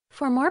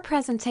For more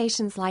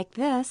presentations like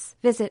this,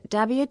 visit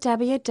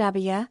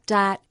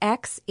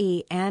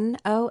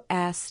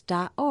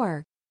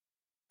www.xenos.org.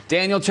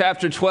 Daniel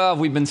chapter 12,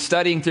 we've been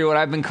studying through what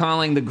I've been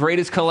calling the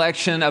greatest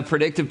collection of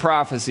predictive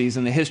prophecies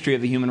in the history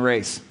of the human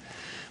race.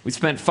 We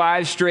spent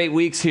 5 straight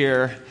weeks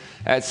here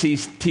at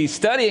CT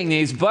studying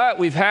these, but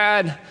we've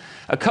had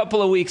a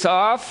couple of weeks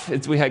off.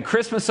 We had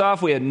Christmas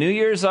off. We had New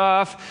Year's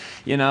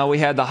off. We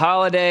had the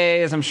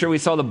holidays. I'm sure we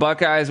saw the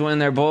Buckeyes win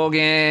their bowl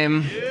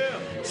game. Yeah.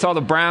 Saw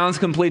the Browns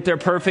complete their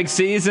perfect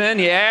season.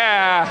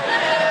 Yeah.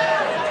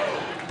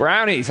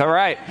 Brownies. All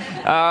right.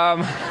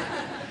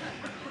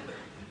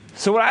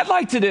 So what I'd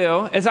like to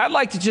do is I'd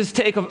like to just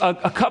take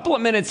a couple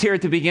of minutes here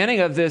at the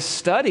beginning of this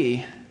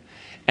study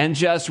and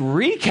just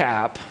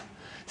recap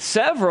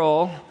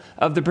several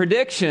of the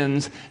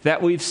predictions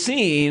that we've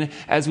seen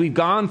as we've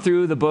gone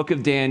through the book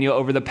of Daniel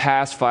over the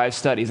past 5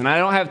 studies. And I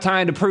don't have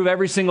time to prove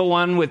every single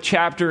one with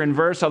chapter and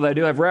verse, although I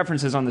do have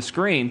references on the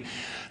screen.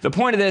 The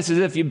point of this is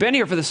if you've been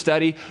here for the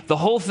study, the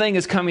whole thing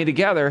is coming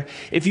together.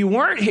 If you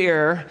weren't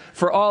here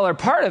for all or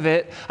part of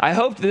it, I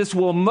hope this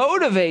will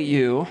motivate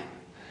you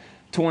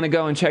to want to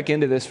go and check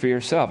into this for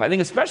yourself. I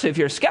think especially if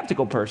you're a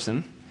skeptical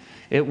person,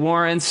 it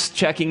warrants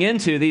checking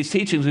into these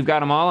teachings. We've got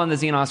them all on the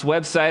Xenos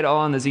website, all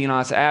on the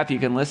Xenos app. You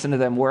can listen to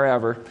them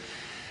wherever.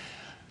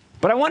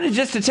 But I wanted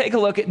just to take a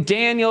look at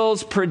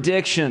Daniel's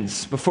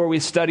predictions before we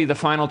study the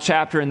final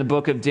chapter in the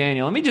book of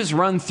Daniel. Let me just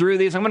run through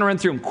these. I'm going to run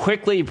through them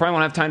quickly. You probably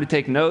won't have time to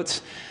take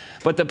notes.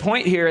 But the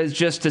point here is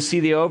just to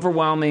see the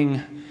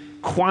overwhelming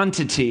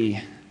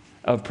quantity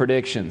of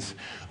predictions.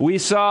 We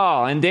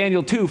saw in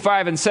Daniel 2,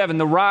 5, and 7,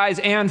 the rise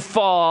and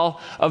fall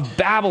of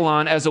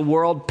Babylon as a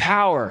world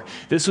power.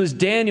 This was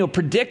Daniel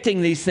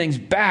predicting these things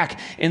back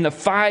in the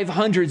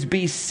 500s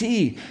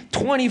BC,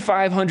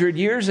 2,500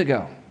 years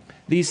ago.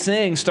 These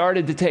things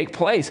started to take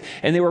place,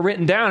 and they were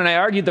written down. And I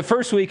argued the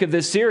first week of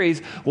this series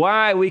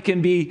why we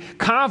can be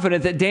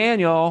confident that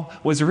Daniel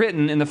was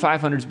written in the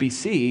 500s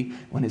BC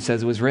when it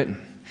says it was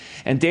written.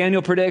 And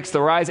Daniel predicts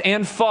the rise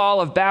and fall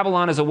of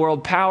Babylon as a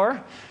world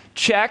power.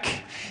 Check.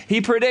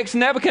 He predicts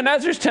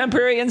Nebuchadnezzar's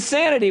temporary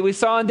insanity. We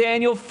saw in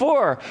Daniel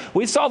 4.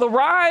 We saw the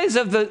rise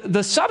of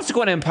the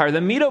subsequent empire,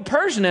 the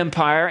Medo-Persian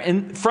Empire,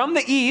 from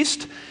the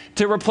east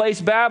to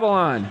replace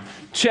Babylon.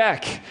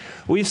 Check.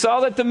 We saw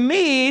that the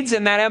Medes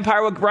in that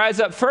empire would rise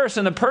up first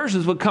and the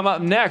Persians would come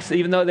up next,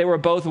 even though they were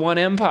both one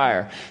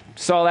empire.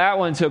 Saw that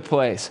one took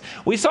place.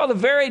 We saw the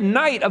very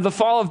night of the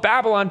fall of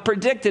Babylon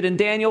predicted in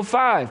Daniel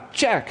 5.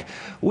 Check.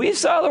 We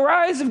saw the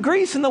rise of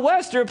Greece in the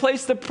west to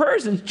replace the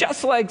Persians,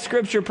 just like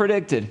Scripture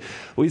predicted.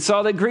 We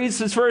saw that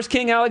Greece's first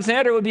king,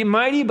 Alexander, would be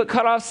mighty but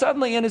cut off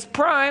suddenly in his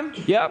prime.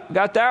 Yep,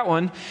 got that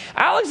one.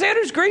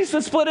 Alexander's Greece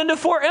was split into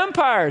 4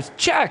 empires.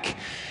 Check.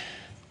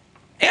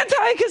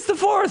 Antiochus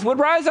IV would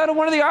rise out of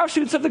one of the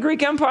offshoots of the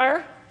Greek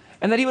Empire,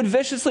 and that he would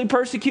viciously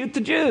persecute the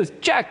Jews.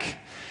 Check.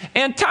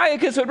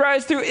 Antiochus would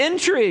rise through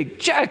intrigue.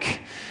 Check.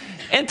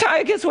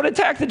 Antiochus would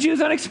attack the Jews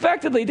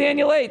unexpectedly.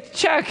 Daniel 8.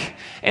 Check.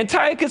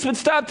 Antiochus would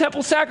stop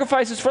temple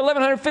sacrifices for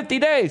 1,150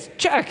 days.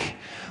 Check.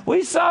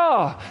 We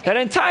saw that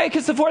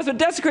Antiochus IV would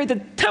desecrate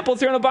the temple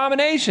through an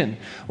abomination.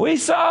 We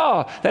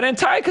saw that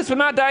Antiochus would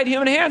not die at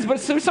human hands, but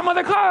through some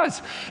other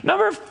cause.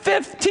 Number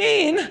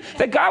 15,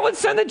 that God would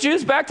send the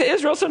Jews back to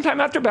Israel sometime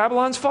after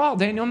Babylon's fall.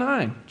 Daniel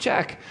 9.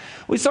 Check.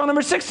 We saw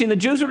number 16, the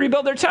Jews would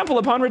rebuild their temple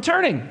upon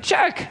returning.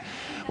 Check.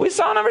 We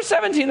saw number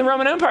 17, the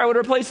Roman Empire would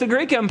replace the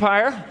Greek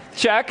Empire.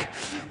 Check.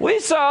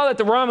 We saw that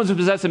the Romans would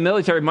possess a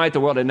military might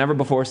the world had never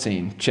before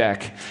seen.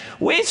 Check.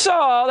 We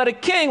saw that a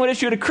king would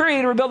issue a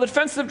decree to rebuild the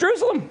defenses of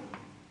Jerusalem.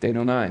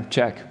 Daniel 9.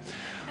 Check.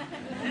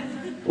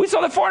 We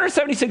saw that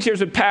 476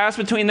 years would pass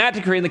between that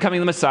decree and the coming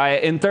of the Messiah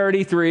in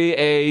 33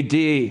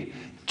 AD.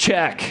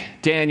 Check.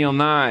 Daniel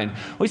 9.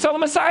 We saw the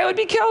Messiah would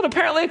be killed,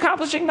 apparently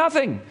accomplishing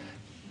nothing.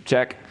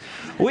 Check.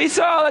 We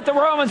saw that the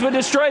Romans would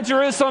destroy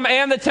Jerusalem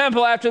and the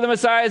temple after the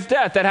Messiah's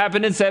death. That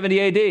happened in 70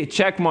 AD.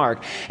 Check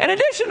mark. In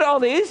addition to all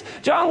these,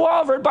 John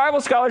Walvoord,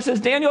 Bible scholar, says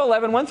Daniel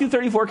 11, 1 through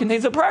 34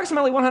 contains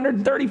approximately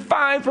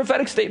 135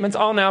 prophetic statements,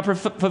 all now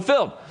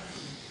fulfilled.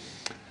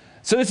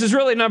 So this is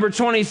really number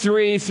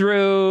 23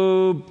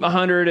 through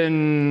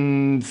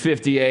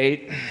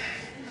 158.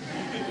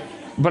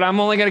 But I'm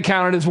only going to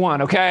count it as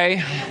one,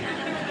 okay?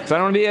 So I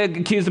don't want to be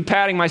accused of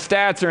padding my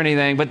stats or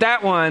anything. But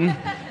that one,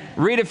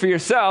 read it for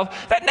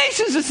yourself. That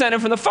nations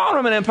descended from the fallen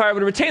Roman Empire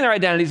would retain their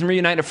identities and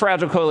reunite in a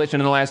fragile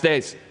coalition in the last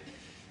days.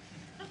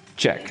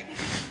 Check.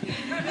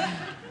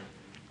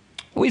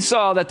 We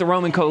saw that the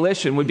Roman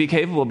coalition would be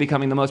capable of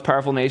becoming the most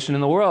powerful nation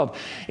in the world.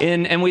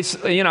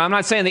 I'm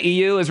not saying the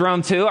EU is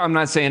Rome too. I'm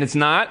not saying it's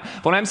not.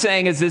 What I'm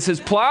saying is this is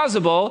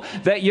plausible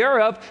that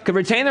Europe could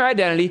retain their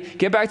identity,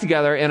 get back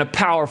together in a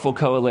powerful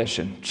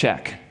coalition.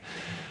 Check.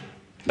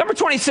 Number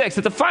 26,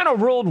 that the final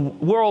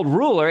world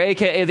ruler,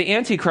 a.k.a. the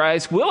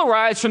Antichrist, will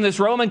arise from this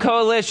Roman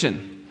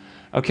coalition.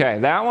 Okay,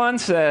 that one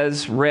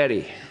says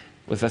ready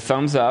with a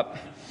thumbs up.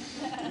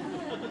 It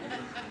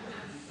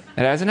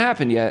hasn't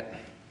happened yet.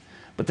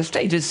 But the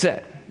stage is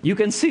set. You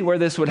can see where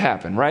this would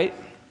happen, right?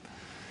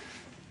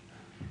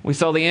 We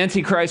saw the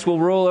Antichrist will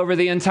rule over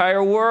the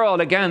entire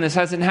world. Again, this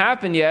hasn't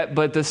happened yet,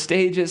 but the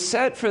stage is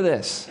set for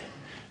this.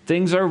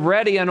 Things are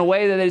ready in a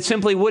way that it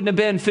simply wouldn't have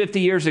been 50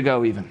 years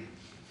ago even.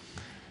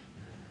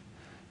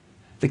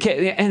 I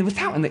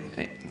don't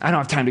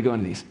have time to go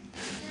into these.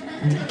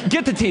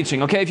 Get the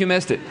teaching, okay, if you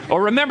missed it.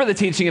 Or remember the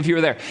teaching if you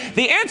were there.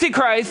 The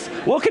Antichrist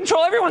will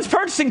control everyone's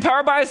purchasing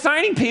power by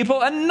assigning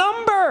people a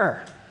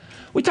number.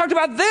 We talked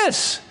about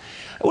this.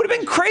 It would have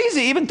been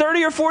crazy even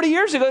 30 or 40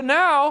 years ago.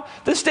 Now,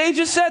 the stage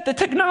is set. The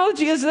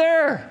technology is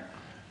there.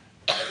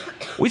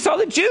 We saw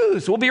the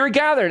Jews will be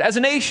regathered as a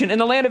nation in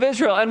the land of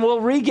Israel and will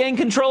regain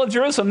control of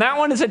Jerusalem. That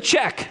one is a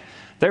check.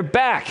 They're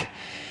back.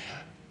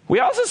 We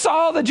also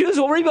saw the Jews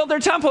will rebuild their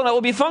temple and it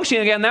will be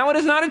functioning again. That one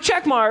is not a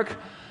check mark,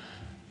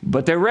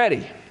 but they're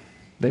ready.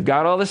 They've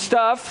got all the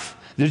stuff.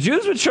 The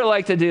Jews would sure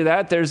like to do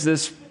that. There's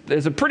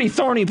a pretty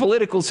thorny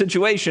political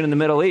situation in the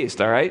Middle East,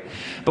 all right?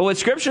 But what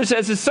Scripture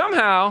says is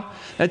somehow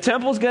the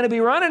temple's going to be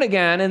running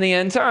again in the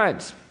end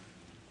times.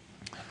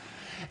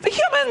 The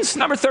humans,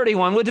 number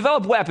 31, would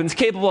develop weapons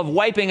capable of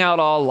wiping out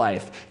all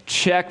life.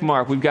 Check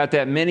mark. We've got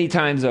that many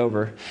times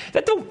over.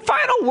 That the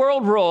final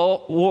world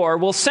war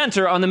will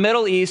center on the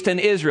Middle East and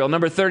Israel,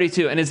 number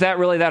 32. And is that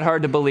really that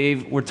hard to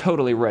believe? We're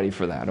totally ready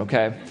for that,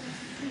 okay?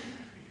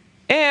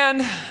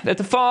 And that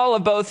the fall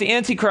of both the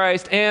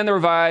Antichrist and the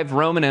revived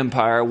Roman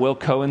Empire will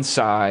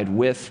coincide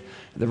with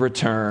the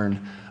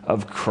return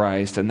of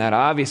Christ. And that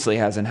obviously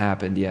hasn't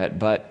happened yet,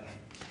 but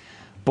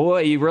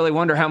boy, you really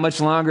wonder how much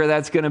longer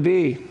that's going to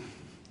be.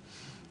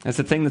 That's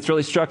the thing that's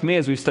really struck me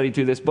as we've studied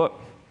through this book.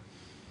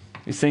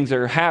 These things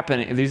are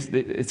happening.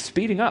 It's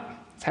speeding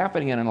up. It's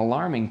happening at an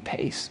alarming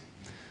pace.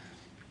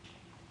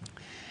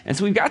 And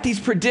so we've got these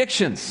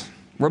predictions.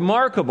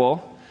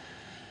 Remarkable.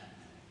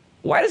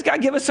 Why does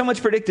God give us so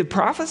much predictive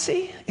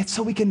prophecy? It's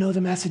so we can know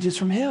the messages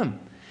from Him.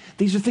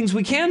 These are things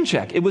we can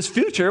check. It was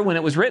future when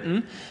it was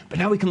written, but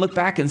now we can look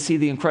back and see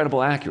the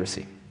incredible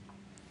accuracy.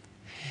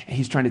 And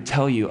He's trying to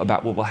tell you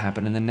about what will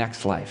happen in the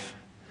next life.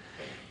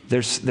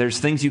 There's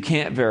things you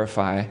can't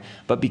verify,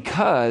 but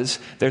because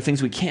there are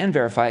things we can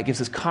verify, it gives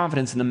us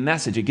confidence in the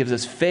message. It gives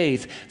us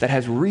faith that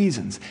has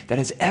reasons, that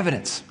has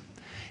evidence.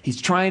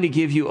 He's trying to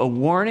give you a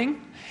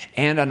warning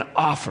and an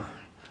offer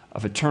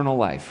of eternal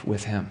life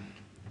with Him.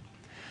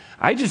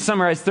 I just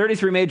summarized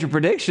 33 major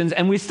predictions,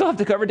 and we still have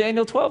to cover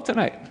Daniel 12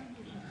 tonight.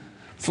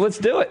 So let's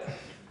do it.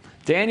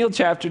 Daniel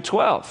chapter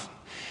 12.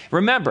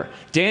 Remember,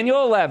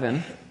 Daniel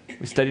 11...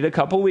 we studied a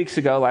couple weeks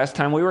ago, last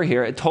time we were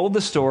here. It told the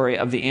story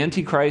of the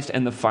Antichrist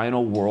and the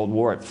final world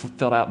war. It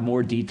filled out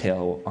more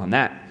detail on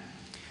that.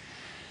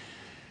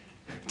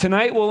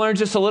 Tonight we'll learn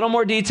just a little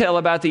more detail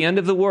about the end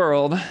of the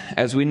world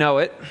as we know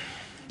it,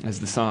 as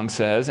the song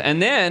says. And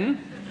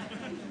then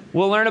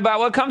we'll learn about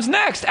what comes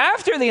next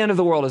after the end of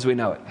the world as we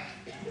know it,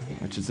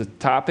 which is a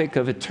topic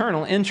of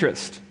eternal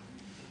interest.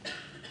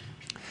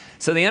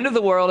 So the end of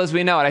the world as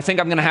we know it, I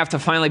think I'm going to have to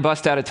finally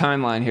bust out a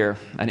timeline here,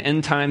 an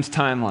end times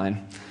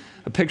timeline.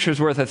 A picture's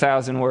worth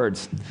 1,000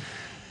 words.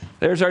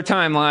 There's our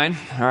timeline,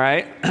 all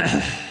right?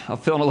 I'll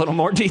fill in a little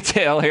more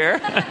detail here.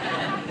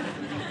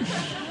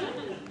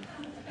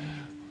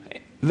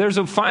 There's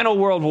a final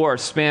world war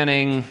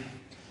spanning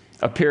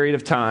a period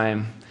of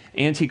time.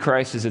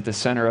 Antichrist is at the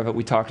center of it.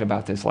 We talked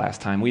about this last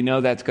time. We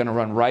know that's going to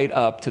run right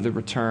up to the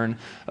return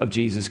of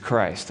Jesus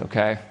Christ,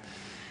 okay?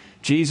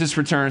 Jesus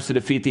returns to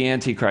defeat the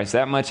Antichrist.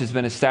 That much has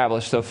been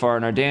established so far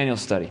in our Daniel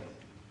study.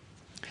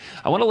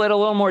 I want to let a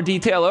little more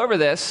detail over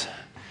this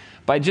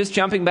by just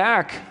jumping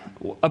back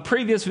a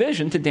previous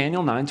vision to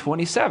Daniel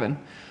 9:27,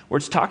 where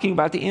it's talking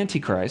about the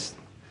Antichrist.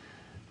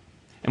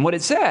 And what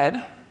it said,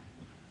 I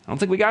don't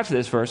think we got to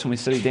this verse when we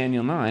studied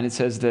Daniel 9, it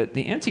says that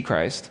the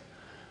Antichrist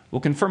will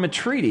confirm a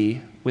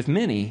treaty with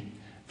many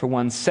for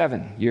one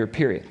 7-year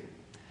period.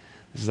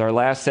 This is our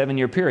last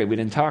 7-year period we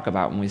didn't talk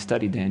about when we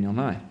studied Daniel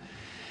 9.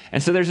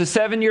 And so there's a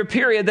 7-year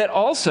period that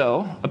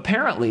also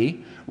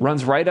apparently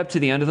runs right up to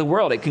the end of the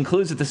world. It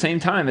concludes at the same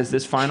time as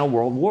this final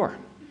world war.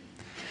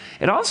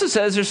 It also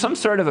says there's some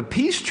sort of a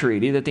peace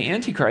treaty that the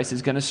Antichrist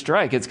is going to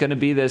strike. It's going to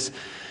be this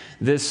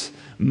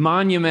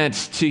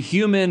monument to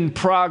human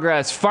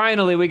progress.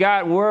 Finally, we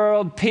got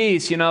world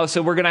peace,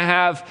 so we're going to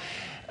have,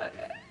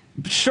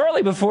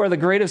 shortly before the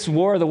greatest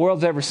war the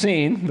world's ever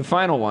seen, the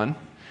final one,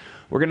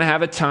 we're going to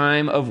have a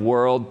time of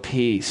world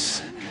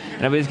peace.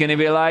 And everybody's going to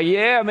be like,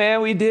 yeah,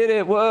 man, we did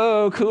it.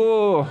 Whoa,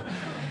 cool.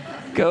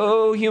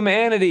 Go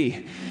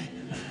humanity.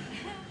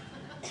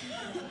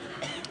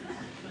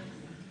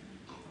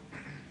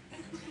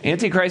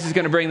 Antichrist is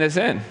going to bring this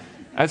in.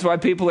 That's why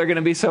people are going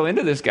to be so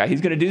into this guy.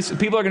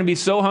 People are going to be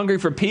so hungry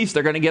for peace,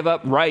 they're going to give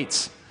up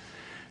rights.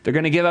 They're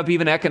going to give up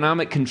even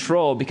economic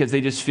control because they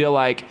just feel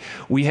like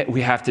we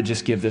have to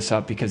just give this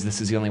up because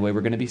this is the only way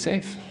we're going to be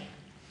safe.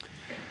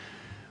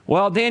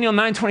 Well, Daniel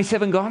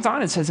 9:27 goes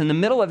on and says, in the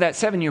middle of that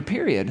 7-year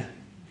period,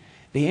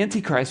 the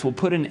Antichrist will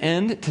put an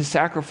end to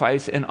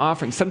sacrifice and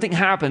offering. Something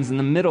happens in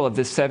the middle of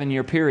this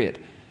 7-year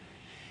period.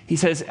 He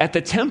says, at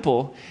the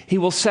temple, he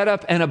will set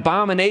up an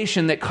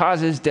abomination that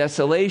causes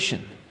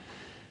desolation.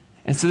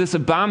 And so this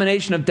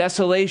abomination of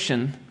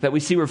desolation that we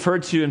see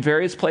referred to in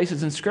various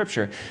places in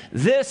Scripture,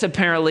 this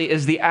apparently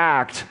is the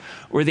act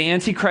where the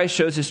Antichrist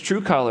shows his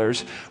true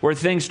colors, where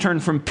things turn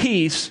from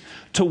peace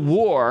to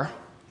war.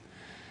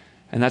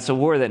 And that's a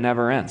war that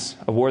never ends,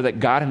 a war that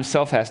God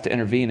himself has to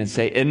intervene and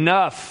say,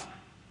 enough,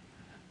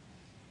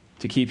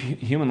 to keep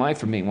human life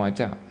from being wiped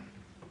out.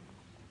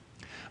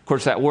 Of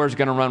course, that war is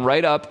going to run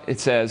right up, it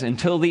says,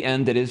 until the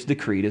end that is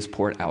decreed is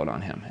poured out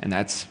on him. And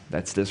that's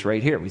this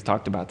right here. We've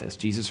talked about this.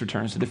 Jesus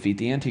returns to defeat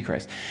the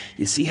Antichrist.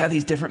 You see how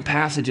these different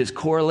passages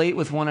correlate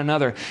with one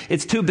another.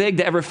 It's too big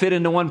to ever fit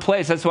into one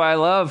place. That's why I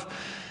love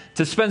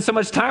to spend so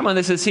much time on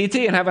this at CT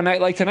and have a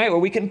night like tonight where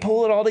we can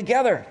pull it all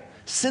together.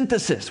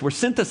 Synthesis. We're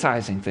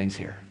synthesizing things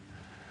here.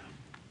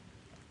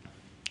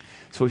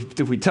 So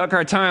if we tuck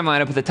our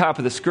timeline up at the top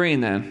of the screen,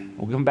 then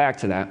we'll come back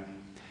to that.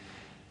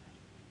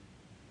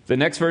 The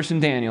next verse in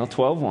Daniel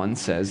 12:1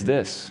 says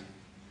this.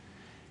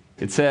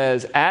 It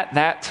says, "At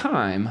that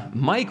time,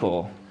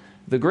 Michael,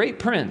 the great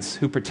prince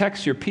who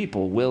protects your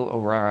people, will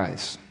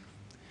arise."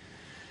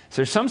 So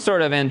there's some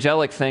sort of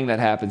angelic thing that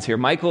happens here.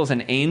 Michael is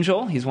an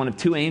angel. He's one of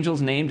two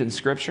angels named in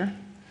Scripture.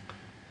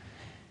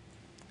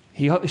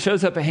 He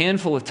shows up a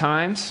handful of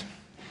times.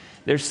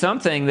 There's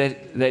something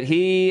that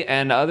he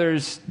and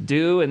others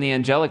do in the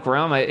angelic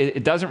realm.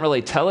 It doesn't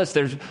really tell us.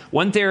 There's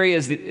one theory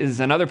is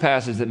another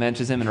passage that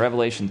mentions him in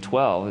Revelation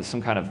 12 as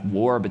some kind of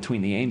war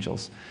between the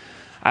angels.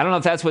 I don't know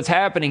if that's what's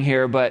happening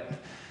here, but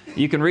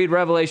you can read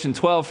Revelation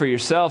 12 for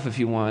yourself if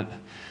you want.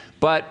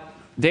 But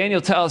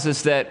Daniel tells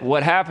us that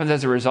what happens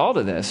as a result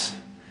of this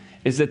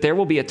is that there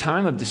will be a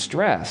time of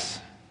distress,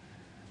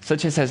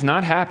 such as has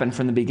not happened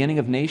from the beginning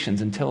of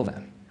nations until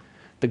then.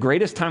 The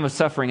greatest time of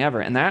suffering ever.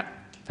 And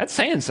that's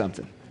saying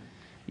something.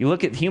 You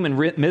look at human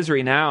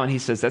misery now, and he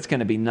says that's going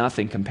to be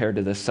nothing compared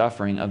to the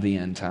suffering of the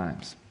end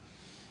times.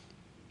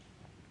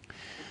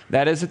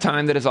 That is a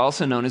time that is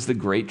also known as the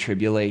Great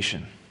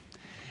Tribulation.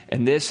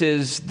 And this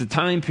is the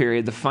time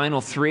period, the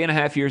final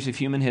 3.5 years of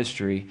human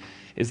history,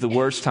 is the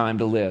worst time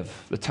to live.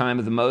 The time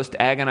of the most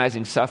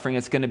agonizing suffering.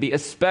 It's going to be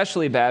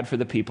especially bad for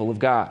the people of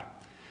God.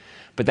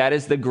 But that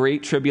is the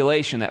Great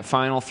Tribulation, that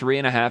final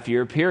 3.5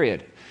 year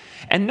period.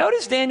 And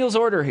notice Daniel's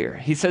order here.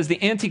 He says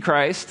the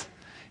Antichrist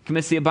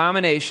commits the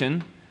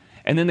abomination,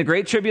 and then the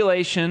Great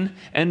Tribulation,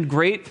 and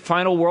great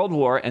final world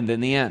war, and then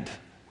the end.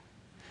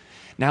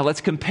 Now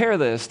let's compare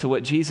this to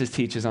what Jesus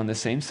teaches on the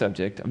same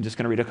subject. I'm just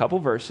going to read a couple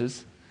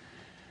verses.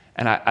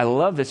 And I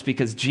love this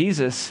because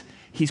Jesus,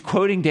 he's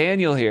quoting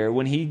Daniel here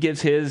when he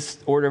gives his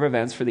order of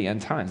events for the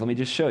end times. Let me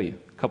just show you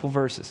a couple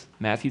verses.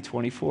 Matthew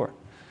 24.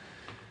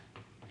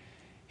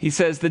 He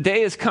says, "The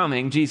day is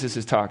coming," Jesus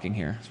is talking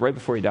here. It's right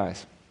before he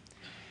dies,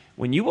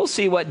 "when you will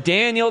see what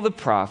Daniel the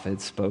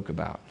prophet spoke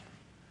about."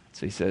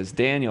 So he says,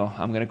 Daniel,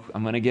 I'm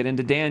going to get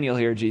into Daniel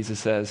here, Jesus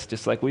says,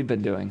 just like we've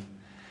been doing.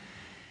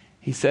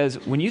 He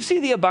says, "When you see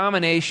the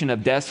abomination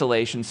of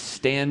desolation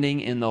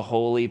standing in the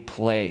holy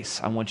place,"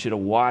 I want you to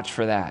watch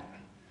for that.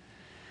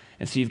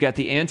 And so you've got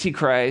the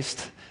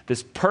Antichrist,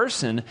 this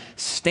person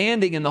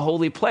standing in the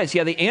holy place.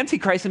 Yeah, the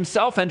Antichrist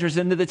himself enters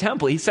into the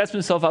temple. He sets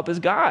himself up as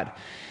God.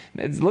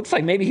 It looks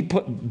like maybe he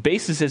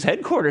bases his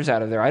headquarters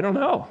out of there. I don't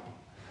know.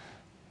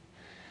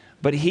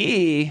 But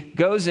he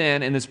goes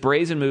in this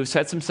brazen move,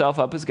 sets himself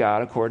up as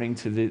God, according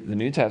to the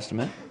New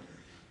Testament,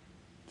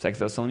 2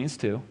 Thessalonians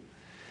 2,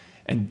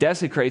 and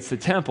desecrates the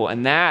temple.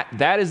 And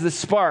that is the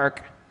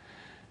spark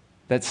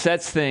that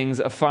sets things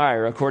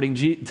afire, according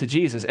to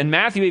Jesus. And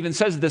Matthew even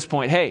says at this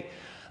point, hey,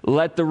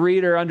 let the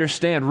reader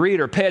understand.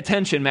 Reader, pay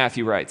attention,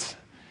 Matthew writes.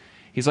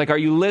 He's like, are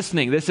you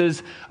listening? This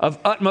is of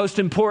utmost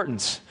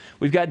importance.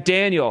 We've got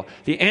Daniel,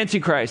 the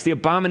Antichrist, the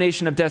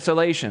abomination of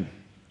desolation.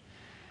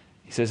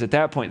 He says, at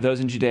that point, those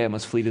in Judea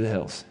must flee to the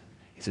hills.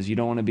 He says, you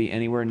don't want to be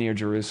anywhere near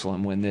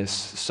Jerusalem when this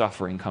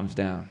suffering comes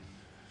down.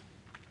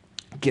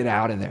 Get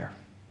out of there.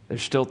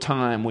 There's still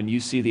time when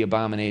you see the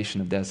abomination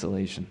of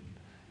desolation.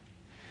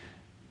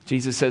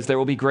 Jesus says, there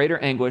will be greater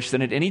anguish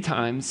than at any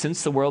time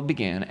since the world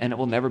began, and it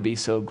will never be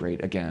so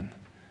great again.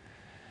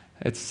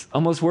 It's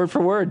almost word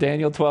for word,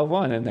 Daniel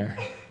 12:1 in there.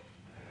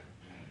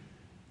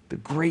 The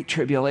Great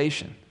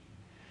Tribulation.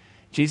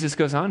 Jesus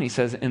goes on, he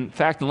says, in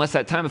fact, unless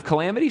that time of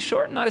calamity is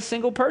shortened, not a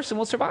single person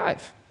will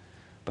survive.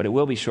 But it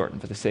will be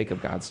shortened for the sake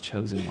of God's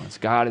chosen ones.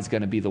 God is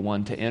going to be the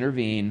one to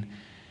intervene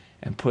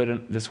and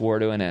put this war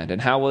to an end. And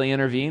how will he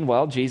intervene?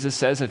 Well, Jesus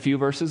says a few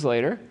verses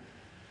later,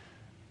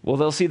 well,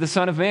 they'll see the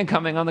Son of Man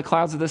coming on the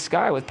clouds of the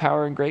sky with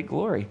power and great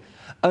glory.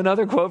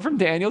 Another quote from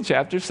Daniel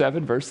chapter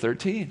 7, verse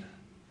 13.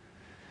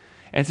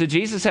 And so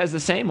Jesus has the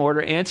same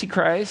order,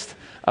 Antichrist,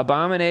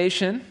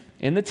 abomination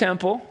in the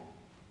temple.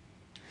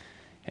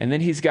 And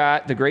then he's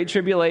got the Great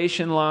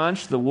Tribulation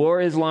launched, the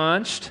war is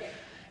launched,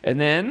 and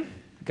then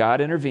God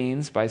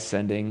intervenes by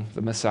sending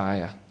the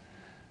Messiah.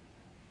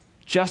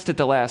 Just at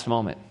the last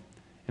moment.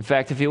 In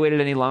fact, if he waited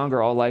any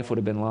longer, all life would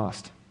have been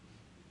lost.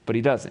 But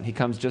he doesn't. He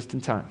comes just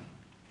in time.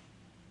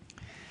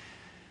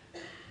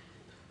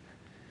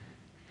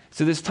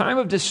 So this time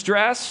of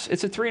distress,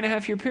 it's a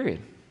 3.5 year period.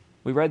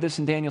 We read this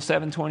in Daniel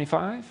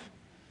 7:25.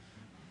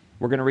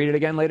 We're going to read it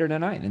again later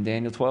tonight in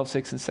Daniel 12,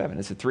 6, and 7.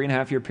 It's a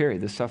 3.5-year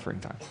period, this suffering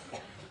time.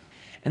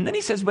 And then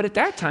he says, but at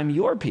that time,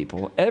 your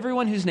people,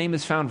 everyone whose name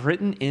is found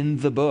written in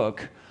the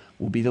book,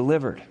 will be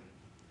delivered.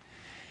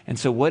 And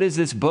so what is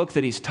this book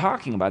that he's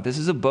talking about? This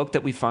is a book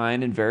that we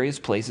find in various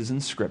places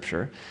in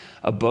Scripture,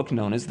 a book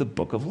known as the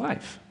Book of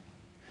Life.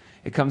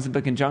 It comes in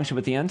conjunction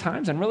with the end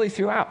times and really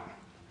throughout.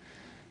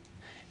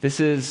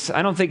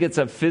 I don't think it's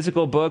a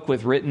physical book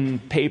with written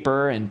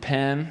paper and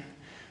pen,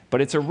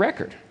 but it's a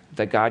record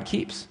that God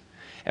keeps.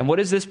 And what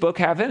does this book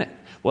have in it?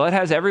 Well, it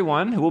has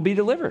everyone who will be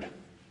delivered.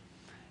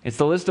 It's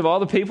the list of all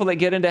the people that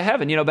get into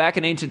heaven. You know, back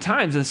in ancient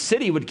times, the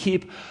city would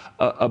keep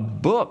a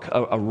book,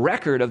 a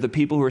record of the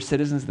people who are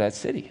citizens of that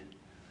city.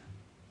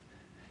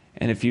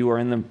 And if you were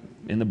in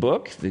the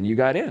book, then you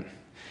got in.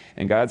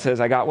 And God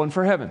says, I got one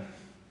for heaven.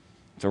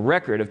 It's a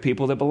record of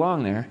people that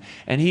belong there.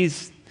 And he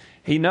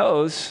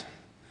knows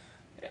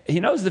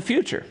the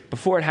future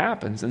before it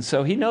happens. And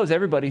so he knows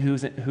everybody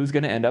who's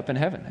going to end up in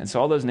heaven. And so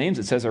all those names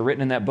it says are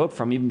written in that book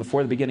from even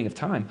before the beginning of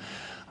time.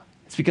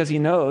 It's because he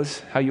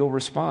knows how you'll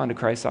respond to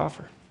Christ's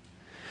offer.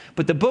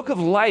 But the book of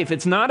life,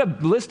 it's not a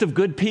list of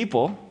good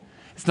people.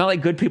 It's not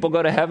like good people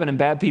go to heaven and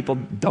bad people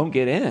don't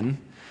get in.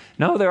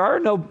 No,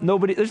 there's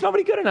nobody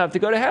good enough to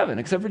go to heaven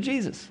except for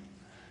Jesus.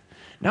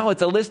 No,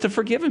 it's a list of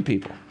forgiven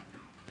people.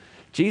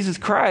 Jesus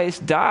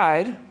Christ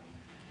died.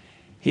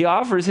 He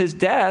offers his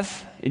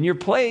death in your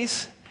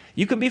place.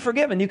 You can be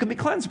forgiven. You can be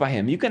cleansed by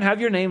him. You can have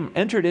your name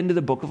entered into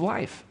the book of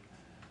life.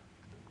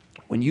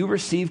 When you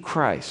receive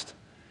Christ,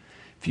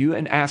 if you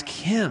ask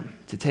him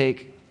to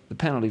take the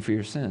penalty for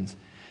your sins,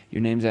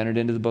 your name's entered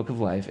into the book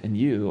of life, and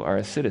you are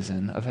a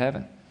citizen of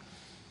heaven.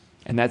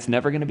 And that's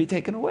never going to be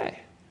taken away.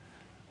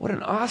 What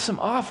an awesome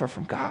offer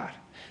from God.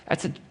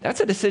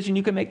 That's a decision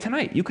you can make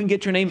tonight. You can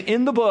get your name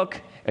in the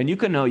book, and you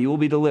can know you will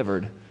be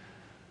delivered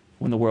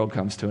when the world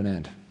comes to an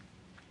end.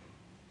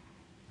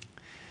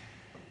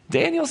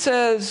 Daniel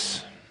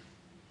says,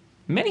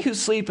 many who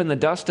sleep in the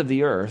dust of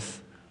the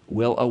earth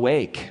will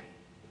awake.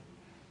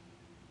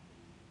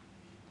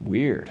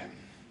 Weird.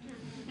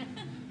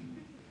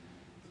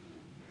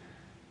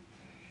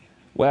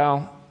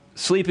 Well,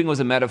 sleeping was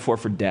a metaphor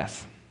for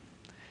death.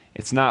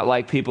 It's not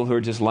like people who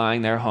are just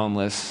lying there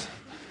homeless,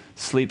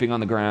 sleeping on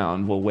the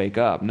ground will wake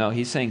up. No,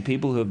 he's saying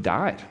people who have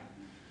died,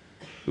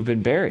 who've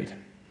been buried.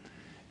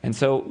 And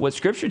so what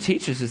Scripture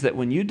teaches is that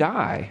when you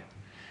die,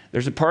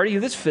 there's a part of you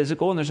that's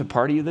physical and there's a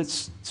part of you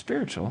that's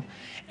spiritual.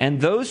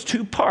 And those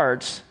two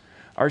parts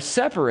are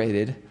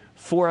separated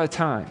for a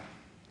time.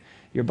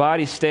 Your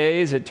body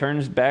stays, it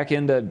turns back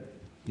into,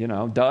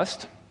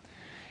 dust.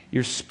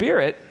 Your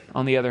spirit,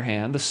 on the other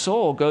hand, the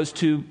soul goes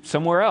to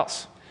somewhere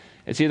else.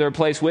 It's either a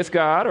place with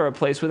God or a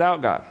place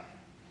without God,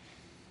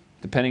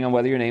 depending on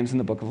whether your name's in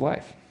the book of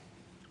life.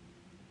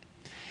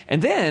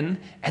 And then,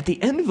 at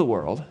the end of the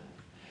world,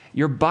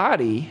 your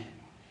body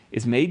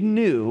is made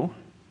new,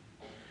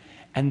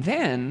 and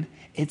then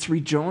it's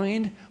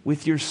rejoined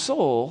with your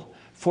soul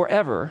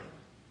forever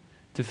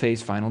to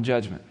face final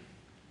judgment,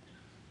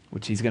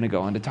 which he's going to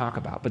go on to talk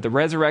about. But the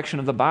resurrection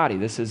of the body,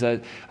 this is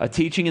a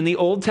teaching in the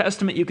Old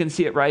Testament. You can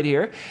see it right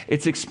here.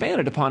 It's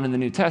expanded upon in the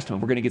New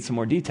Testament. We're going to get some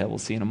more detail. We'll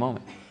see in a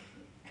moment.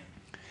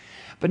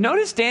 But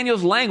notice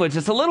Daniel's language.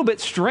 It's a little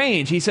bit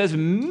strange. He says,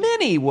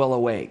 many will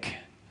awake.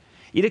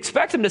 You'd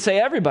expect him to say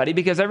everybody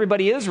because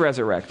everybody is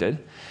resurrected.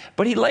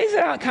 But he lays it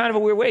out in kind of a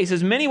weird way. He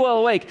says, many will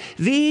awake.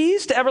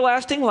 These to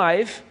everlasting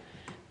life,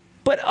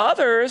 but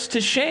others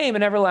to shame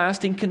and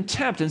everlasting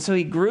contempt. And so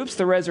he groups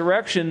the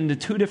resurrection into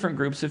two different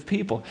groups of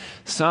people.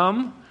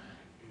 Some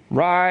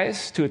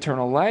rise to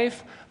eternal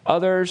life.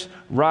 Others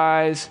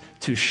rise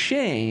to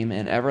shame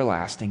and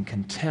everlasting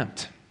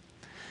contempt.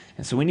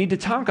 And so we need to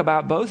talk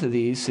about both of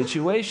these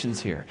situations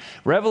here.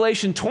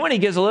 Revelation 20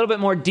 gives a little bit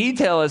more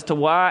detail as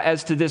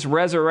to this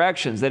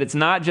resurrection, that it's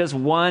not just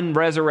one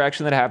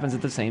resurrection that happens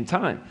at the same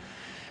time.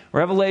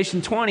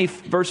 Revelation 20,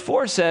 verse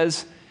 4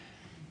 says,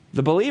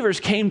 the believers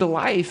came to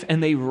life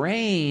and they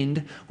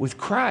reigned with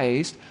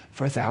Christ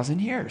for 1,000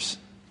 years.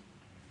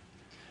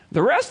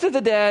 The rest of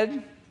the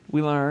dead,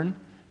 we learn,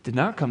 did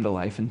not come to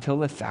life until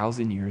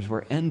 1,000 years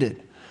were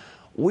ended.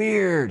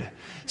 Weird.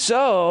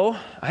 So,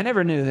 I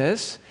never knew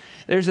this.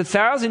 There's a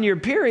 1,000-year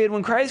period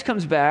when Christ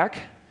comes back.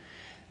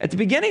 At the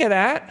beginning of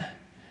that,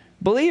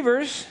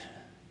 believers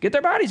get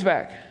their bodies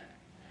back.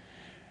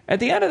 At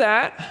the end of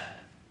that,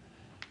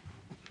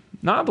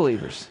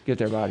 non-believers get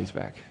their bodies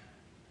back.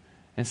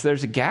 And so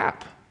there's a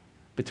gap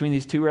between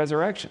these two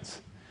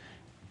resurrections.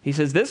 He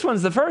says, this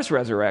one's the first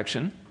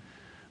resurrection.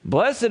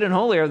 Blessed and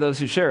holy are those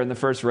who share in the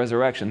first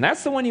resurrection.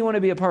 That's the one you want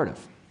to be a part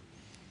of.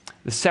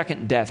 The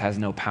second death has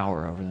no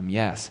power over them.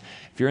 Yes,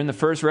 if you're in the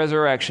first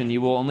resurrection,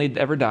 you will only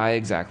ever die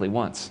exactly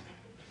once.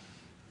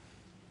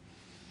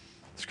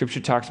 Scripture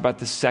talks about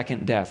the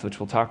second death, which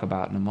we'll talk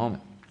about in a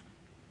moment.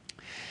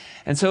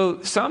 And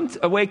so some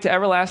awake to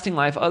everlasting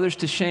life, others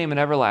to shame and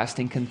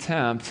everlasting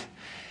contempt.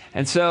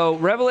 And so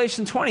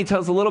Revelation 20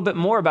 tells a little bit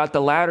more about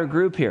the latter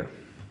group here,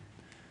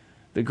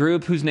 the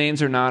group whose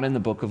names are not in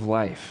the book of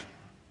life.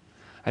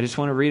 I just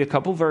want to read a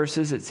couple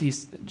verses.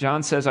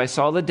 John says, I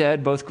saw the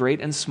dead, both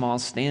great and small,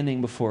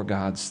 standing before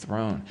God's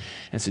throne.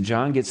 And so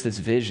John gets this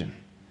vision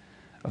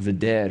of the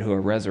dead who are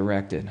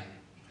resurrected,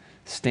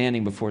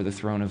 standing before the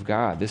throne of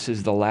God. This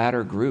is the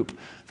latter group,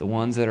 the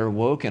ones that are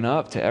woken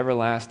up to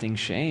everlasting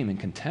shame and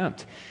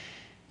contempt.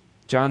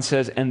 John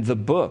says, and the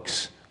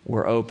books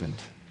were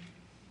opened.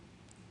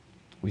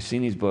 We've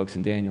seen these books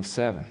in Daniel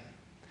 7.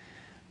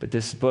 But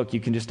this book, you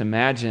can just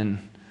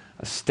imagine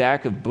a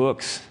stack of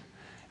books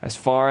as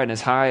far and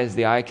as high as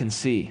the eye can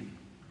see.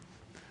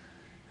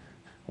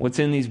 What's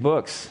in these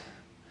books?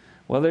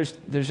 Well,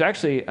 there's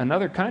actually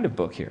another kind of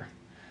book here.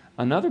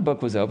 Another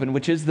book was opened,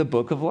 which is the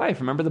book of life.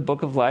 Remember the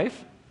book of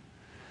life?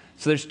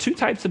 So there's two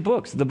types of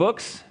books, the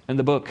books and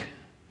the book.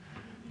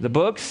 The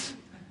books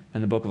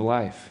and the book of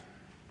life.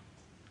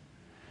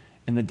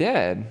 And the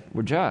dead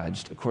were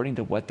judged according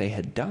to what they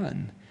had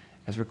done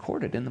as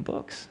recorded in the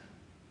books.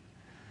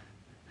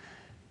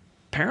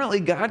 Apparently,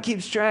 God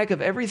keeps track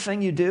of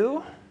everything you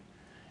do,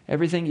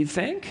 everything you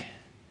think,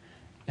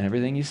 and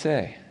everything you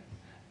say.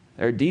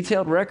 There are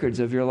detailed records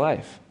of your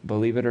life,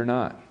 believe it or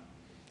not,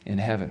 in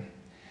heaven.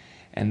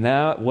 And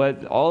now,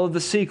 all of the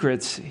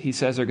secrets, he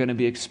says, are going to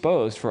be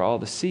exposed for all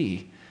to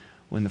see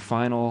when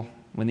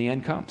the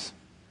end comes.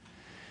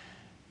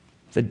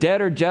 The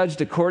dead are judged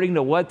according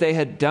to what they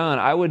had done.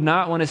 I would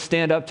not want to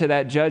stand up to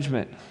that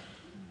judgment.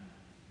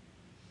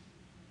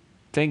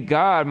 Thank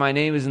God my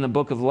name is in the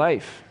book of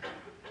life,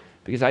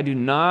 because I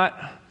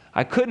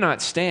could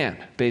not stand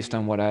based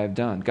on what I have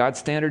done. God's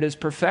standard is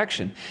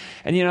perfection.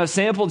 And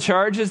sample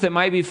charges that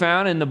might be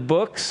found in the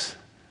books,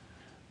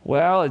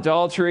 well,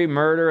 adultery,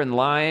 murder, and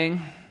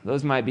lying,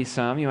 those might be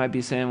some. You might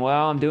be saying,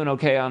 well, I'm doing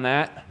okay on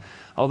that.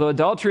 Although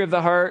adultery of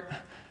the heart,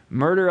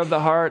 murder of the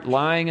heart,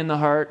 lying in the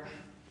heart,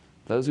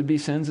 those would be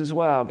sins as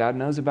well. God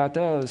knows about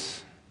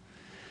those.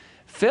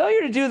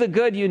 Failure to do the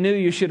good you knew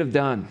you should have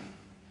done.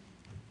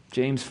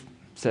 James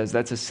says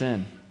that's a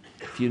sin.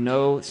 If you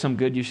know some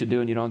good you should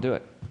do and you don't do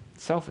it.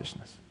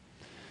 Selfishness.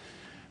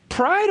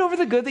 Pride over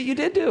the good that you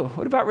did do.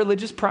 What about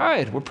religious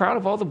pride? We're proud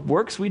of all the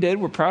works we did.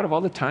 We're proud of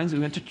all the times we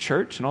went to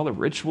church and all the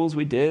rituals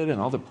we did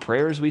and all the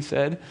prayers we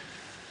said.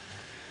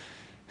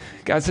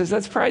 God says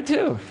that's pride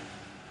too.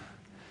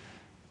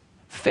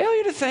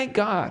 Failure to thank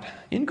God,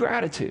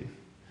 ingratitude,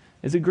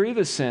 is a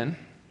grievous sin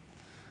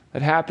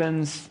that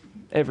happens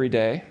every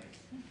day.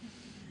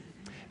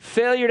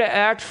 Failure to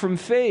act from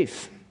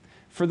faith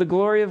for the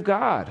glory of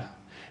God.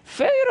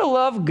 Failure to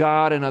love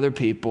God and other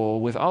people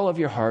with all of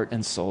your heart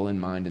and soul and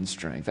mind and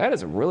strength. That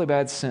is a really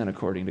bad sin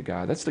according to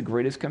God. That's the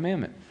greatest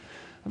commandment.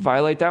 I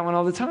violate that one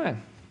all the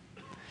time.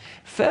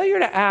 Failure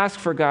to ask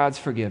for God's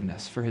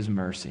forgiveness, for his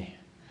mercy.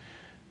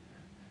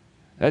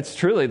 That's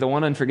truly the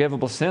one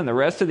unforgivable sin. The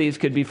rest of these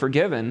could be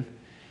forgiven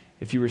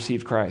if you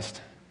receive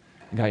Christ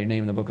and got your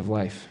name in the book of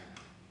life.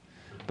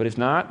 But if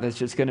not, that's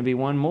just going to be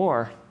one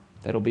more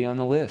that'll be on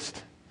the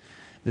list.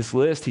 This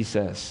list, he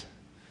says,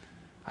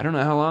 I don't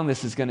know how long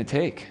this is going to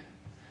take.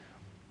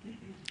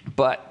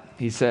 But,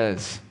 he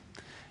says,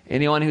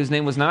 anyone whose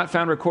name was not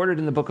found recorded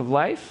in the book of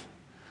life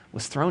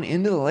was thrown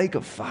into the lake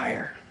of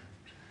fire.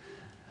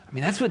 I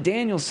mean, that's what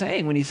Daniel's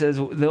saying when he says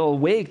they'll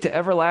awake to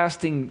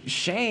everlasting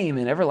shame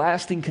and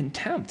everlasting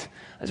contempt.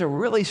 Those are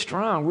really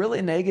strong,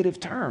 really negative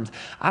terms.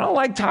 I don't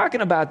like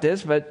talking about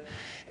this, but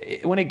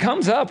when it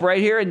comes up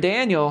right here in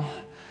Daniel,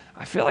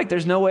 I feel like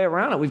there's no way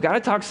around it. We've got to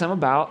talk some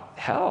about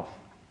hell.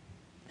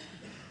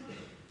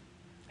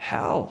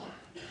 Hell.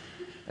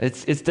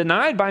 It's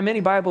denied by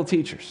many Bible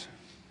teachers.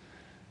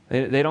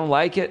 They don't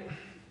like it,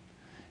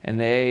 and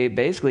they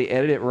basically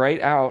edit it right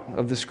out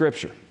of the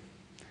Scripture.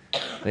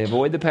 They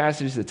avoid the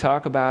passages that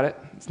talk about it.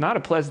 It's not a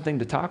pleasant thing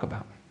to talk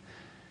about.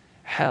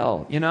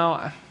 Hell.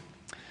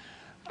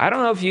 I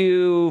don't know if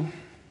you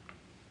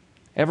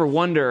ever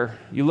wonder,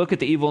 you look at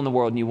the evil in the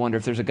world and you wonder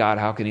if there's a God,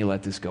 how can he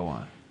let this go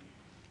on?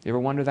 You ever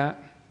wonder that?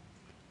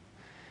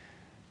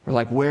 We're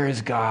like, where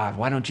is God?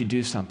 Why don't you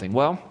do something?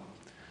 Well,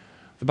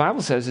 the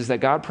Bible says is that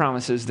God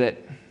promises that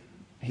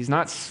he's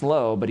not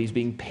slow, but he's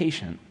being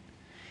patient.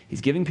 He's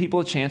giving people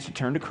a chance to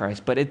turn to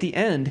Christ, but at the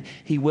end,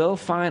 he will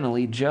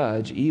finally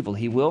judge evil.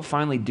 He will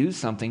finally do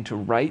something to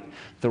right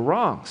the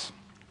wrongs.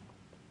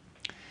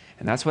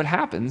 And that's what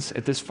happens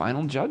at this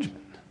final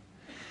judgment.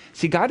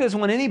 See, God doesn't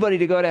want anybody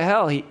to go to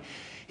hell.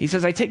 He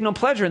says, I take no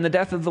pleasure in the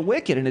death of the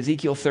wicked in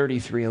Ezekiel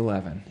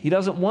 33:11. He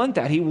doesn't want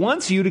that. He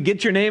wants you to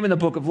get your name in the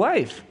book of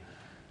life.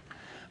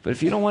 But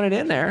if you don't want it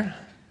in there,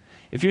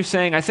 if you're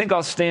saying, I think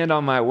I'll stand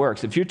on my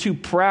works, if you're too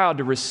proud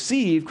to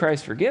receive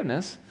Christ's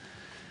forgiveness,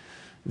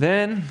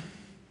 then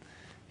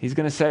he's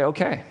going to say,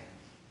 okay,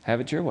 have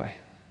it your way.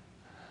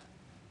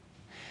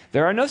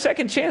 There are no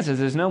second chances.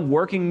 There's no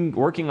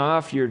working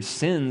off your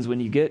sins when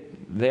you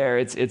get there.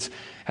 It's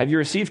have you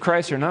received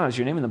Christ or not? Is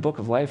your name in the book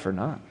of life or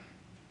not?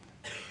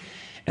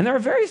 And there are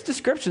various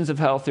descriptions of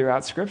hell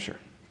throughout Scripture.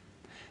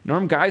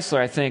 Norm Geisler,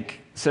 I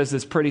think, says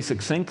this pretty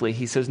succinctly.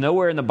 He says,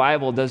 nowhere in the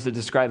Bible does it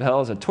describe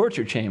hell as a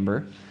torture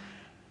chamber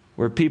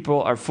where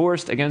people are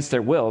forced against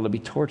their will to be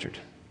tortured.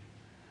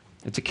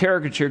 It's a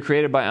caricature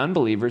created by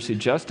unbelievers who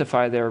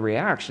justify their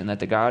reaction that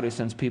the God who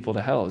sends people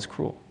to hell is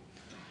cruel.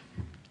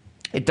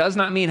 It does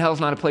not mean hell's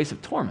not a place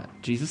of torment.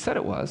 Jesus said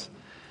it was.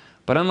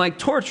 But unlike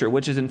torture,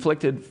 which is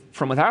inflicted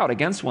from without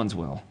against one's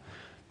will,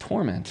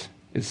 torment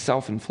is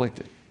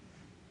self-inflicted.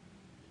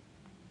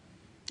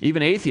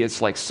 Even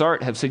atheists like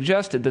Sartre have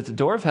suggested that the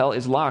door of hell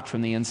is locked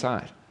from the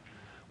inside.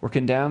 We're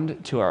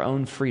condemned to our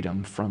own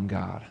freedom from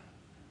God.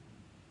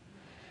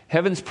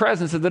 Heaven's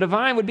presence of the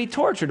divine would be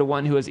torture to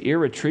one who has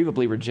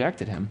irretrievably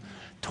rejected him.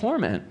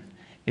 Torment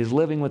is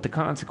living with the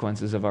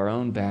consequences of our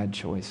own bad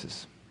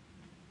choices.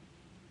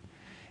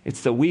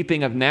 It's the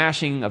weeping of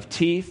gnashing of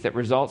teeth that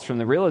results from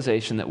the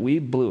realization that we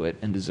blew it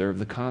and deserve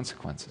the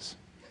consequences.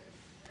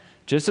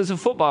 Just as a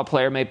football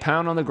player may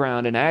pound on the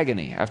ground in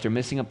agony after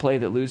missing a play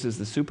that loses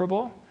the Super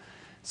Bowl,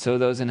 so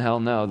those in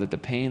hell know that the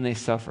pain they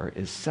suffer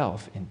is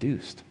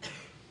self-induced.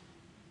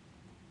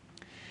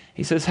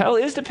 He says hell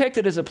is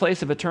depicted as a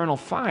place of eternal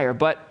fire,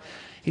 but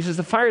he says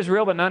the fire is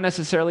real but not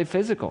necessarily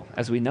physical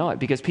as we know it,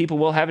 because people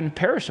will have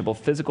imperishable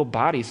physical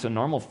bodies, so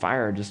normal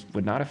fire just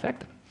would not affect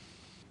them.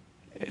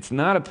 It's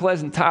not a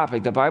pleasant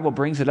topic. The Bible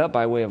brings it up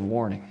by way of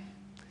warning,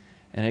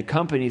 and it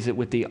accompanies it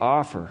with the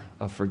offer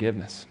of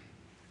forgiveness.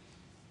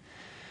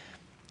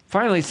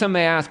 Finally, some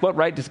may ask, what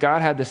right does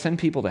God have to send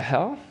people to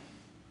hell?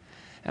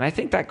 And I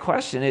think that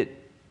question,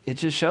 it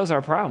just shows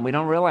our problem. We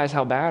don't realize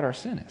how bad our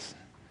sin is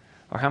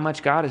or how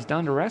much God has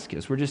done to rescue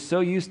us. We're just so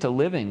used to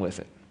living with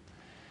it.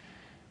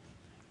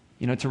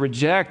 To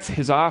reject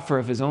his offer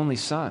of his only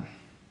son,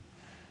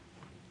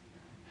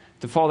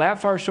 to fall that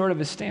far short of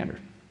his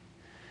standard.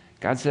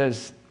 God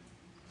says,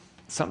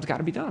 something's got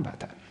to be done about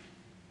that.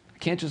 I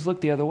can't just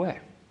look the other way.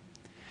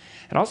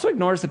 It also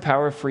ignores the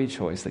power of free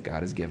choice that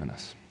God has given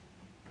us.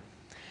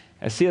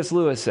 As C.S.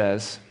 Lewis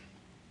says,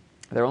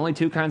 there are only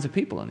two kinds of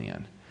people in the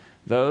end.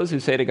 Those who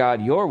say to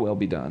God, your will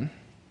be done,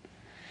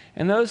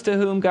 and those to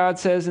whom God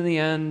says in the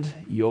end,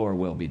 your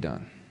will be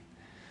done.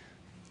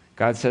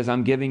 God says,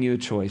 I'm giving you a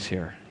choice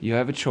here. You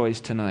have a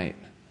choice tonight.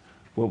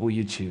 What will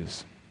you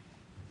choose?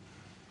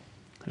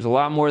 There's a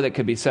lot more that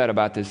could be said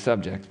about this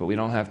subject, but we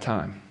don't have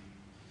time.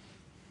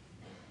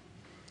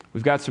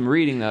 We've got some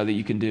reading, though, that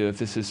you can do if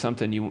this is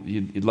something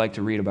you'd like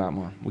to read about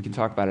more. We can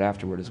talk about it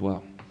afterward as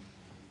well.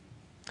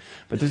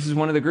 But this is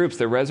one of the groups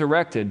that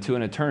resurrected to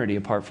an eternity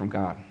apart from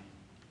God.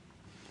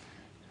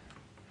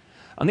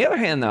 On the other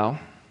hand, though,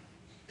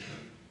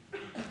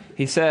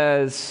 he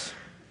says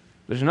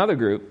there's another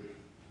group,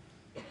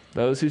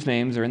 those whose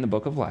names are in the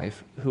book of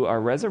life, who are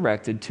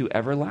resurrected to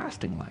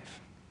everlasting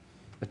life,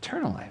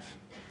 eternal life.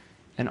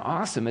 An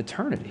awesome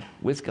eternity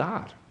with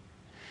God.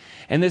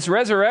 And this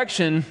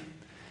resurrection,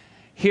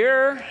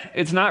 here,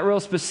 it's not real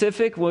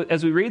specific.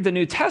 As we read the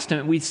New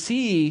Testament, we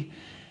see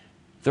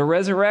the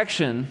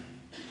resurrection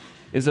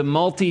is a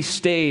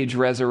multi-stage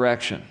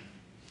resurrection.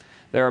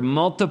 There are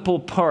multiple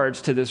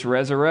parts to this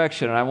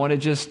resurrection, and I want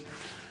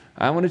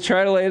to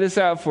try to lay this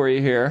out for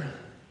you here.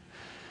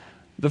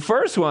 The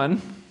first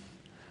one,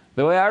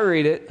 the way I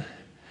read it,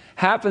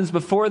 happens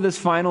before this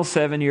final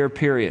 7-year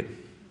period.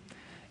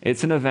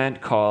 It's an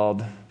event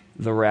called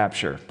the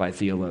rapture by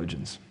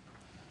theologians.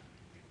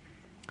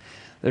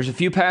 There's a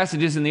few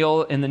passages in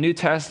the New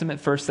Testament,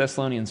 1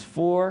 Thessalonians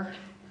 4,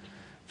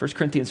 1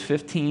 Corinthians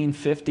 15,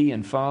 50,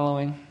 and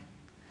following,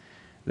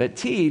 that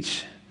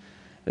teach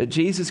that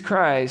Jesus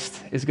Christ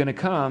is going to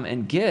come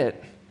and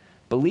get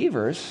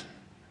believers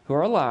who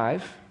are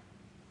alive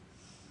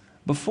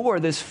before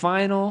this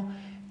final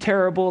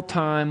terrible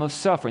time of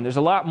suffering. There's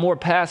a lot more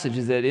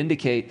passages that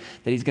indicate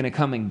that he's going to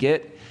come and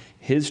get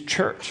his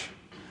church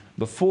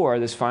before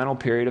this final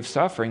period of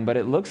suffering. But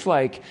it looks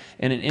like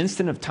in an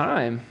instant of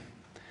time,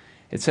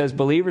 it says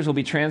believers will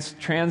be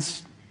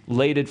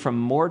translated from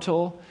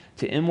mortal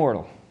to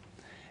immortal.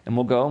 And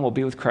we'll go and we'll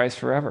be with Christ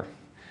forever.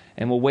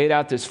 And we'll wait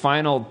out this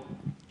final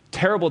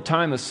terrible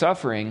time of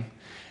suffering,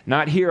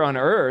 not here on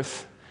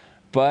earth,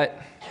 but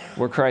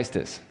where Christ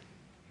is.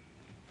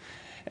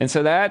 And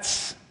so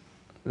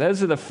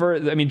those are the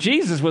first.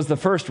 Jesus was the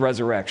first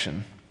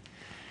resurrection.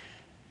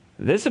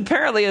 This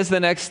apparently is the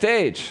next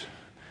stage.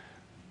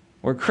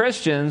 We're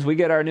Christians, we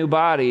get our new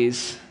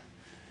bodies.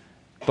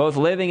 Both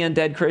living and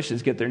dead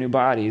Christians get their new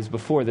bodies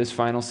before this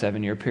final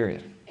 7-year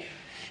period.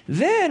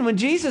 Then, when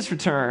Jesus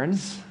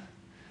returns,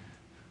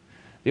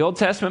 the Old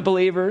Testament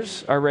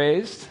believers are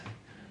raised.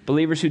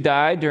 Believers who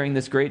died during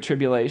this great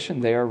tribulation,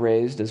 they are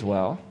raised as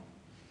well.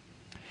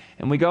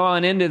 And we go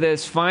on into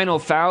this final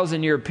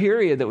 1,000-year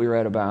period that we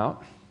read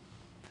about,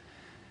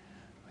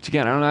 which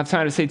again, I don't have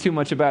time to say too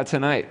much about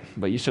tonight,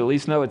 but you should at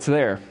least know it's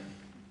there.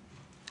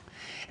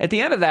 At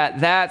the end of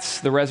that, that's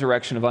the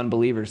resurrection of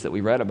unbelievers that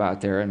we read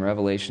about there in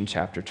Revelation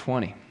chapter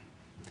 20.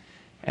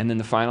 And then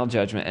the final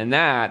judgment. And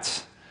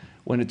that's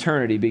when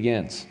eternity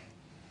begins.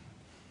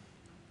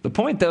 The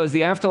point, though, is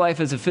the afterlife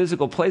is a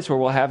physical place where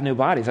we'll have new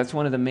bodies. That's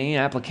one of the main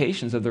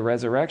applications of the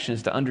resurrection,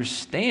 is to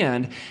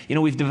understand,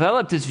 we've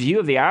developed this view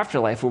of the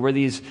afterlife where we're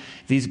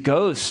these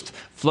ghosts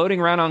floating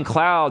around on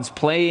clouds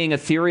playing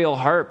ethereal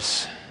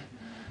harps.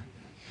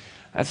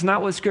 That's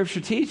not what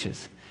Scripture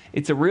teaches.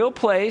 It's a real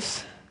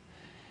place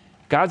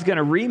God's going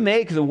to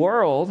remake the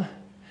world.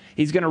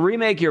 He's going to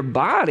remake your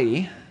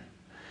body.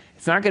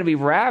 It's not going to be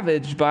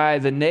ravaged by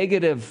the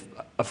negative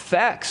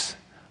effects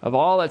of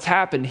all that's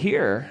happened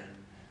here.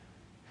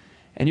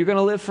 And you're going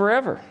to live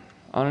forever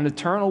on an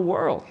eternal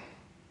world.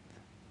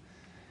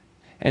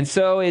 And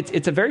so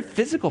it's a very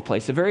physical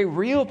place, a very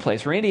real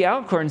place. Randy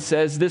Alcorn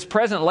says, this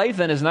present life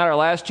then is not our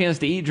last chance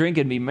to eat, drink,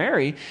 and be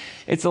merry.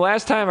 It's the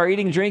last time our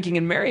eating, drinking,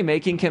 and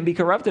merrymaking can be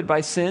corrupted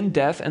by sin,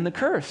 death, and the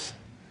curse.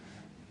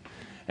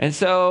 And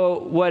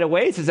so what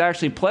awaits is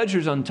actually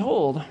pleasures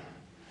untold.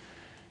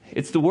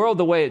 It's the world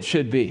the way it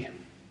should be,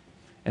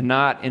 and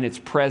not in its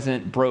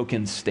present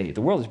broken state.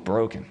 The world is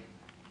broken.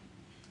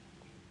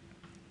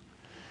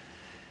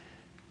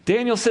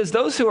 Daniel says,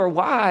 those who are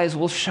wise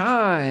will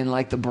shine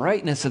like the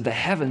brightness of the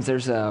heavens.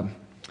 There's a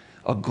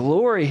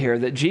glory here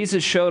that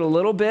Jesus showed a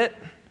little bit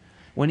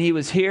when he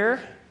was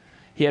here.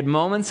 He had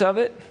moments of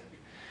it.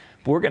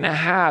 But we're going to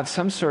have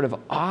some sort of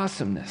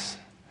awesomeness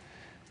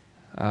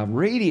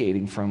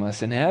radiating from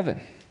us in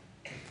heaven.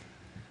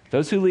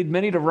 Those who lead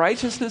many to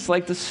righteousness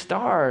like the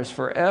stars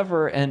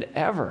forever and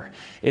ever.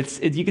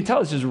 You can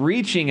tell it's just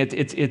reaching.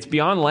 It's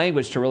beyond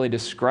language to really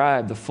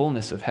describe the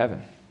fullness of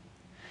heaven.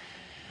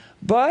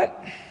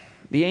 But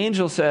the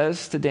angel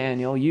says to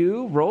Daniel,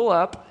 you roll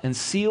up and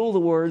seal the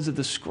words of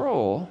the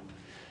scroll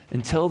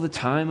until the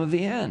time of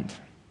the end.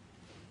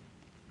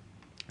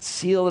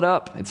 Seal it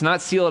up. It's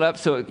not seal it up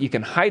so you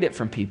can hide it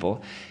from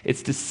people.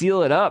 It's to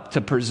seal it up to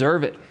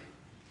preserve it.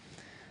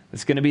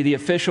 It's going to be the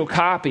official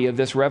copy of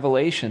this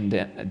revelation,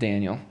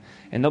 Daniel.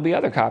 And there'll be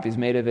other copies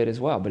made of it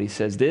as well. But he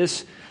says,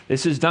 this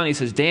is done. He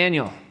says,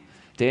 Daniel's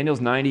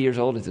 90 years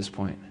old at this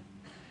point.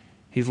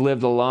 He's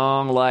lived a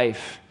long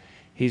life.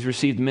 He's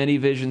received many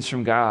visions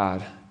from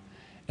God.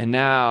 And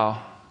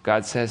now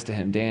God says to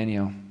him,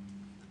 Daniel,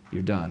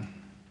 you're done.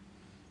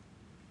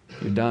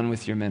 You're done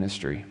with your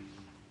ministry.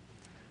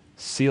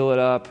 Seal it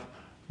up,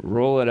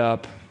 roll it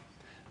up.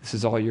 This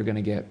is all you're going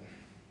to get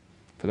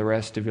for the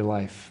rest of your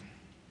life.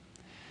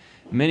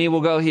 Many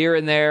will go here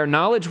and there.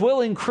 Knowledge will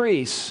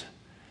increase.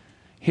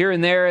 Here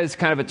and there is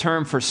kind of a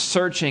term for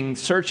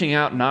searching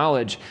out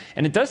knowledge.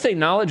 And it does say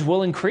knowledge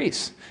will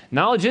increase.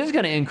 Knowledge is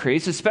going to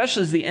increase,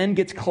 especially as the end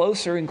gets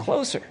closer and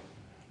closer.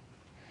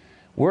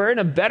 We're in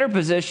a better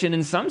position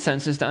in some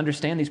senses to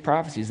understand these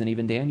prophecies than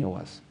even Daniel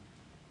was.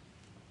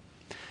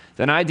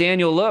 Then I,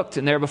 Daniel, looked,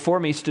 and there before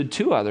me stood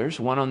two others,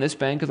 one on this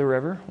bank of the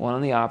river, one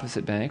on the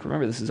opposite bank.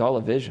 Remember, this is all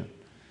a vision.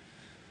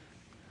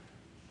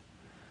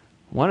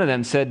 One of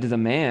them said to the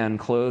man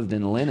clothed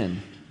in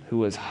linen, who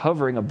was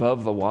hovering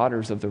above the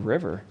waters of the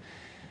river,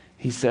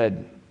 he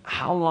said,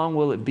 how long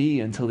will it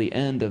be until the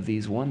end of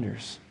these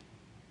wonders?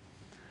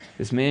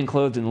 This man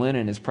clothed in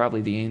linen is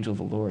probably the angel of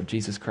the Lord,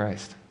 Jesus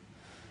Christ.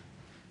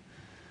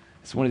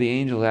 So one of the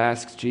angels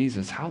asks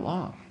Jesus, how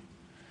long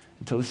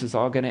until this is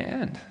all going to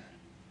end?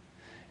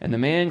 And the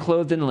man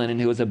clothed in linen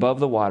who was above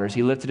the waters,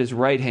 he lifted his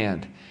right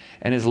hand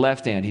and his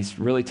left hand. He's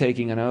really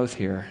taking an oath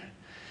here.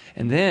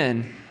 And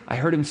then I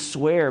heard him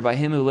swear by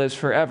him who lives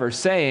forever,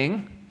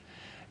 saying,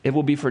 it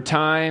will be for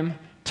time,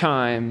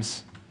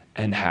 times,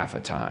 and half a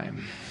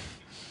time.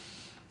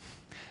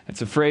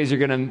 It's a phrase you're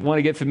going to want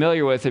to get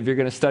familiar with if you're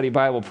going to study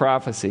Bible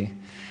prophecy.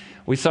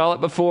 We saw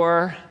it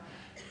before.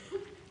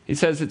 He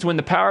says it's when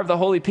the power of the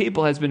holy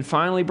people has been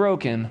finally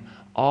broken,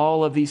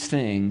 all of these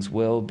things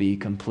will be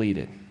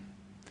completed.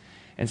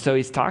 And so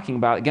he's talking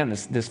about, again,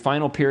 this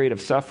final period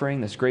of suffering,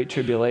 this great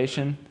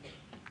tribulation.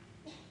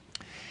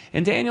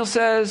 And Daniel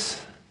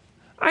says,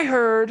 I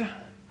heard,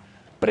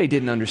 but I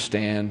didn't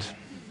understand.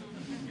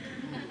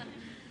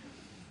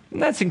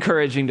 And that's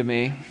encouraging to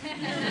me.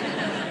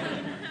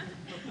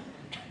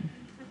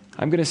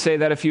 I'm going to say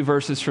that a few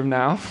verses from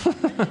now.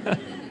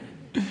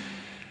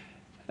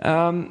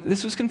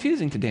 This was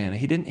confusing to Daniel.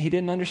 He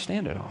didn't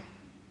understand it all.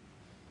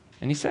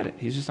 And he said it.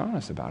 He's just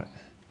honest about it.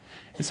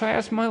 And so I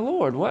asked my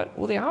Lord, what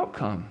will the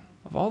outcome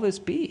of all this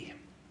be?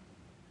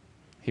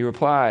 He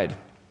replied,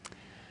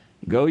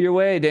 go your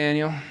way,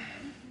 Daniel,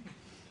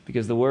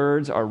 because the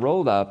words are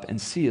rolled up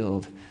and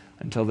sealed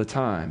until the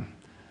time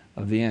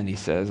of the end. He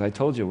says, I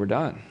told you we're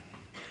done.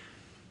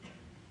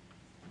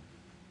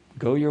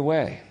 Go your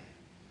way.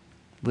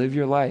 Live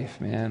your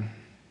life, man.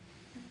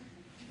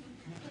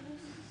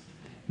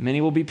 Many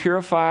will be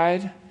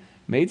purified,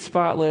 made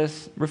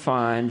spotless,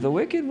 refined. The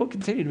wicked will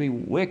continue to be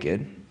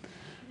wicked.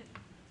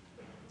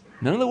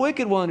 None of the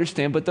wicked will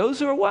understand, but those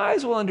who are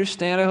wise will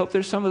understand. I hope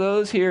there's some of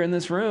those here in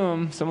this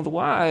room, some of the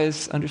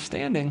wise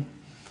understanding.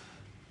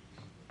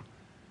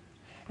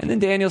 And then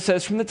Daniel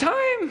says, from the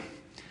time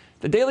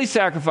the daily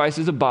sacrifice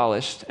is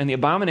abolished and the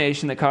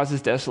abomination that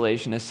causes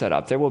desolation is set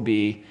up, there will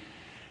be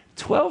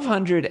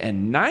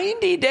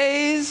 1,290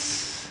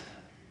 days.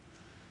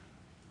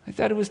 I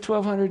thought it was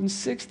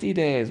 1,260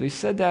 days. We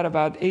said that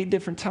about 8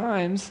 different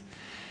times.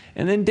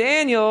 And then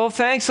Daniel,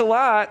 thanks a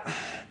lot,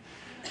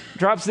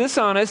 drops this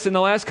on us in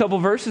the last couple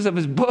verses of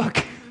his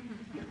book.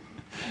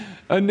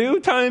 A new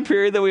time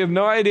period that we have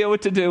no idea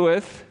what to do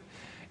with.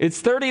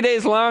 It's 30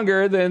 days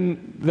longer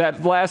than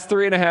that last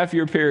 3.5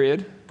 year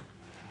period.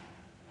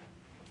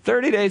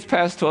 30 days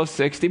past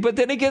 1260, but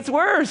then it gets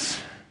worse.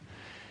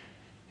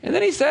 And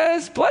then he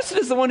says, blessed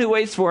is the one who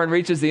waits for and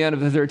reaches the end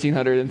of the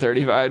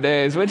 1335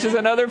 days, which is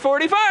another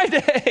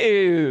 45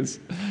 days.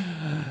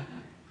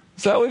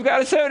 So we've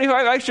got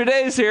 75 extra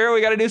days here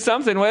we got to do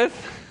something with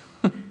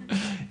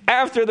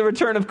after the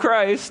return of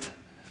Christ.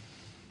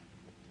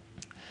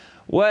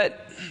 What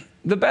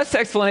the best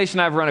explanation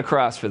I've run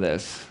across for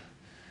this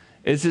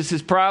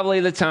is probably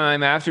the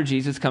time after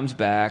Jesus comes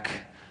back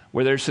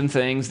where there's some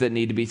things that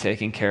need to be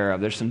taken care of.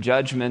 There's some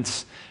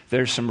judgments,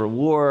 there's some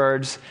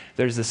rewards,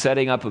 there's the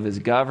setting up of his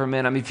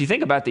government. I mean, if you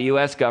think about the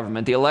U.S.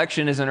 government, the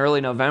election is in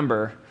early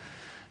November.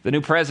 The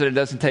new president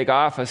doesn't take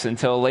office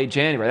until late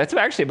January. That's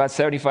actually about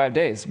 75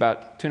 days,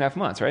 about 2.5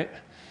 months, right?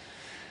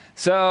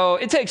 So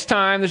it takes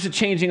time. There's a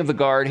changing of the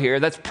guard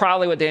here. That's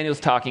probably what Daniel's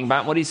talking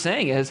about. And what he's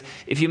saying is,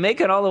 if you make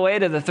it all the way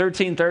to the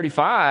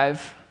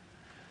 1335,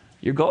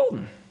 you're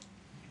golden.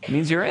 It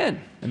means you're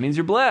in. It means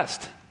you're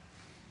blessed.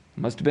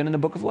 It must have been in the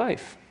book of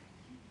life.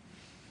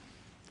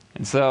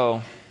 And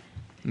so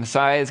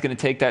Messiah is going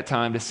to take that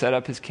time to set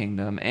up his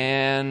kingdom.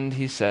 And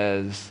he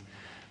says,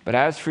 but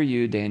as for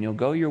you, Daniel,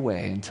 go your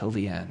way until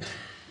the end,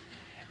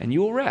 and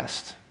you will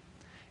rest.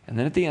 And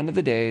then at the end of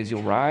the days,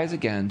 you'll rise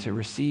again to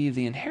receive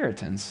the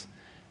inheritance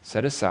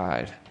set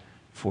aside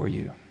for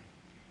you.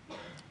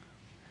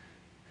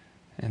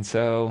 And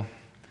so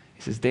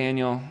he says,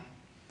 Daniel,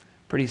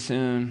 pretty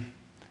soon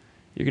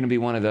you're going to be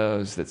one of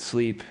those that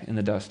sleep in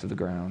the dust of the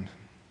ground.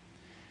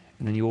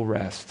 And then you will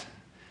rest.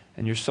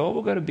 And your soul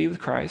will go to be with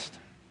Christ.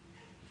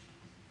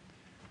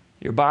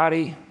 Your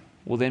body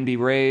will then be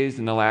raised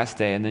in the last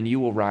day, and then you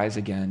will rise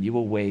again. You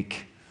will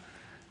wake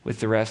with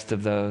the rest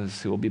of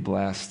those who will be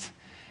blessed,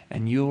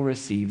 and you will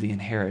receive the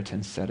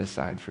inheritance set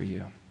aside for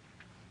you.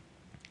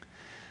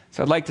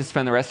 So I'd like to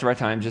spend the rest of our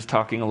time just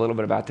talking a little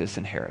bit about this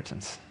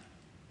inheritance.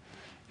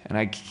 And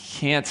I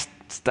can't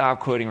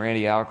stop quoting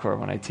Randy Alcorn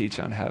when I teach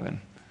on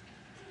heaven.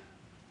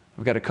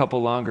 We've got a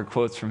couple longer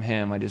quotes from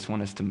him I just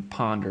want us to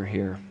ponder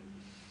here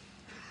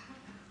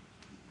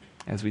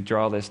as we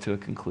draw this to a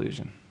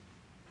conclusion.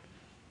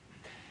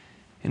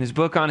 In his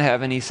book on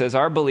heaven, he says,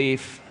 our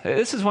belief,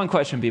 this is one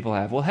question people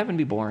have, will heaven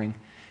be boring?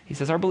 He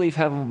says, our belief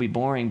heaven will be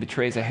boring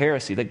betrays a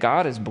heresy that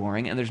God is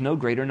boring and there's no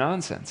greater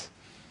nonsense.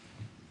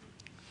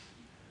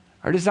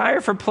 Our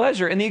desire for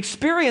pleasure and the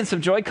experience of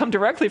joy come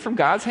directly from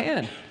God's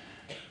hand.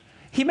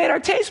 He made our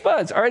taste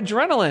buds, our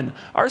adrenaline,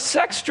 our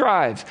sex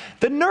drives,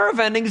 the nerve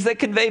endings that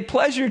convey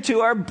pleasure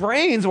to our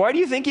brains. Why do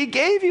you think he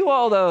gave you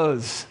all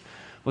those?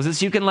 Was this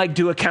so you can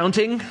do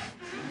accounting?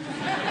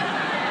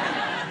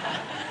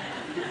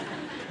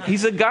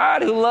 He's a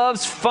God who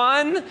loves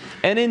fun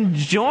and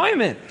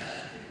enjoyment.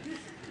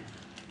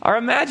 Our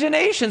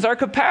imaginations, our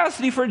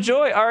capacity for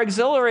joy, our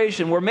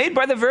exhilaration were made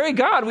by the very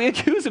God we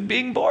accuse of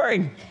being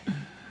boring.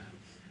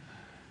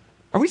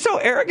 Are we so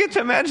arrogant to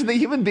imagine that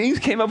human beings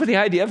came up with the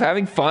idea of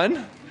having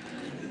fun?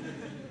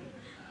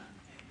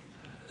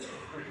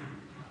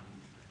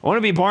 I want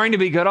to be boring to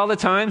be good all the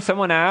time?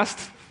 Someone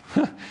asked.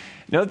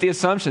 Note the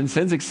assumption,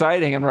 sin's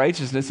exciting and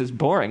righteousness is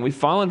boring. We've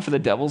fallen for the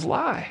devil's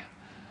lie.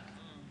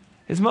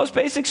 His most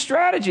basic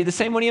strategy, the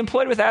same one he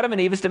employed with Adam and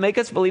Eve, is to make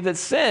us believe that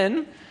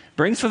sin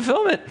brings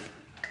fulfillment.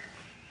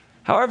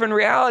 However, in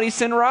reality,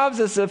 sin robs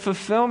us of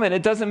fulfillment.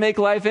 It doesn't make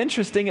life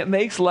interesting. It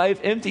makes life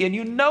empty. And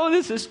you know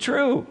this is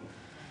true.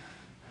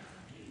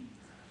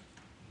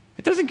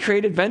 It doesn't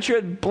create adventure.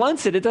 It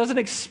blunts it. It doesn't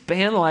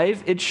expand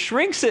life. It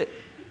shrinks it.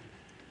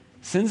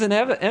 Sin's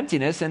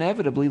emptiness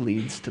inevitably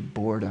leads to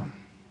boredom.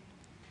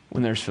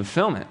 When there's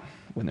fulfillment,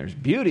 when there's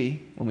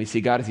beauty, when we see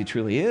God as he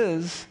truly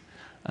is,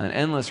 an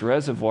endless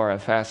reservoir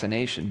of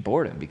fascination,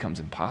 boredom becomes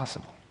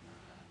impossible.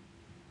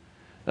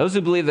 Those who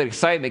believe that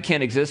excitement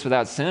can't exist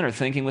without sin are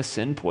thinking with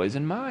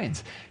sin-poisoned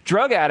minds.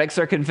 Drug addicts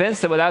are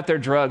convinced that without their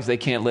drugs, they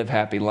can't live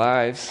happy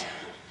lives.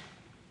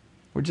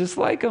 We're just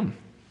like them.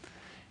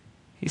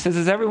 He says,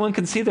 as everyone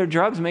can see, their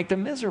drugs make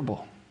them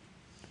miserable.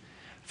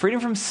 Freedom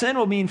from sin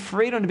will mean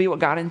freedom to be what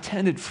God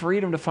intended,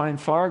 freedom to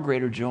find far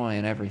greater joy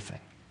in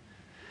everything.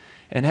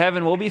 And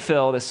heaven will be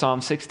filled, as Psalm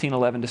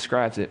 16:11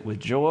 describes it,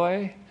 with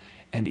joy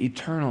and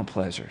eternal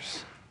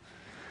pleasures.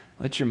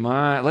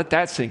 Let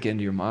that sink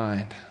into your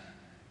mind.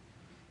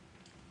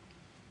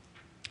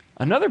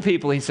 Another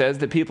people, he says,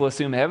 that people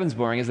assume heaven's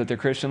boring is that their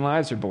Christian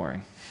lives are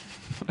boring.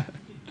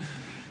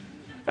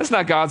 That's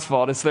not God's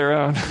fault, it's their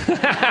own.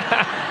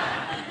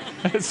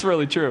 It's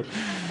really true.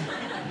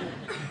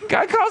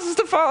 God calls us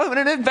to follow him in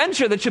an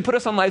adventure that should put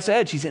us on life's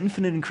edge. He's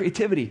infinite in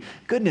creativity,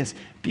 goodness,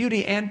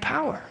 beauty, and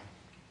power.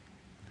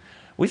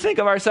 We think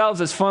of ourselves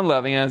as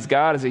fun-loving, as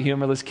God as a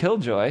humorless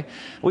killjoy.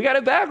 We got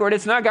it backward.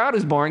 It's not God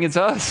who's boring, it's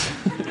us.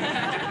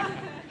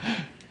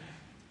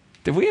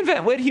 Did we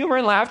invent wit, humor,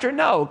 and laughter?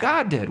 No,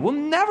 God did. We'll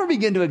never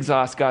begin to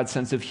exhaust God's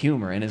sense of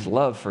humor and his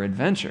love for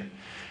adventure.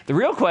 The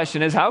real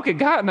question is, how could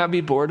God not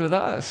be bored with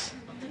us?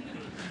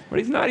 But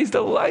he's not. He's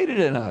delighted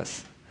in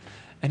us.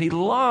 And he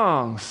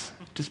longs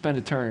to spend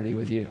eternity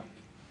with you.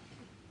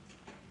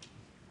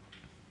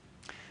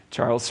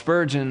 Charles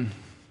Spurgeon,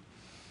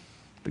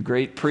 the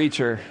great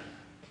preacher,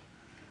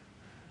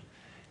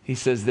 He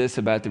says this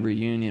about the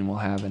reunion we'll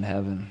have in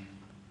heaven.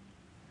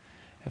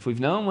 If we've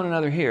known one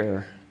another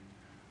here,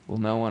 we'll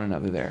know one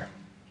another there.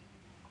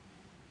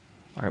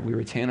 All right, we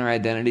retain our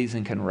identities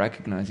and can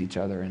recognize each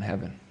other in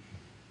heaven.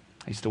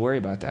 I used to worry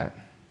about that.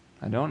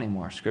 I don't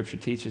anymore. Scripture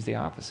teaches the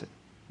opposite.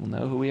 We'll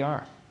know who we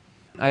are.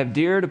 I have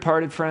dear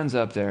departed friends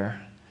up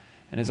there,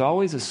 and it's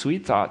always a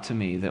sweet thought to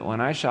me that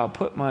when I shall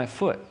put my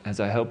foot, as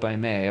I hope I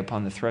may,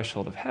 upon the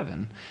threshold of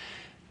heaven,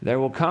 there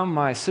will come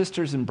my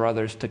sisters and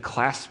brothers to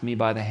clasp me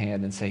by the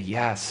hand and say,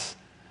 "Yes,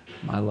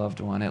 my loved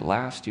one, at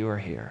last you are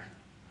here."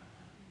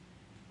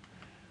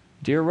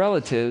 Dear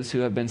relatives who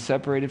have been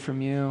separated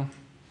from you,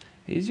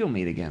 these you'll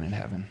meet again in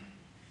heaven.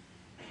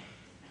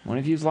 One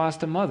of you's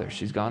lost a mother.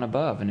 She's gone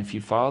above. And if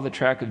you follow the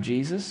track of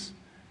Jesus,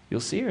 you'll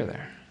see her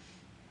there.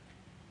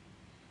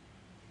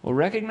 We'll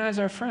recognize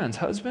our friends.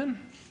 Husband,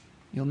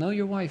 you'll know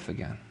your wife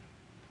again.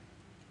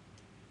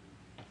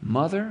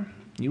 Mother,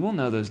 you will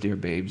know those dear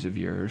babes of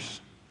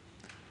yours.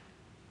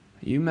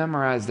 You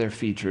memorize their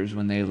features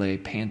when they lay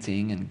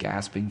panting and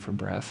gasping for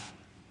breath.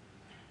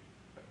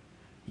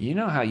 You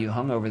know how you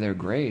hung over their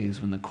graves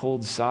when the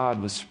cold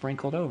sod was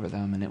sprinkled over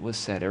them and it was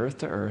said, earth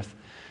to earth,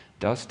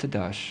 dust to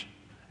dust,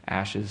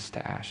 ashes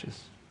to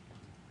ashes.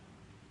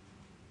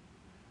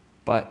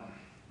 But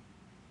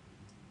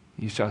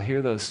you shall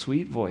hear those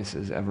sweet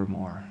voices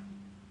evermore.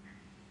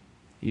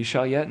 You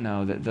shall yet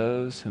know that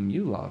those whom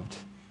you loved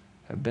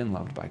have been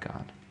loved by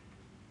God.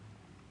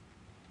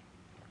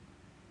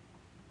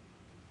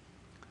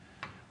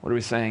 What are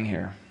we saying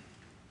here?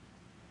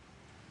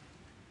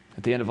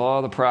 At the end of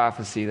all the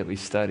prophecy that we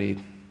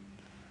studied,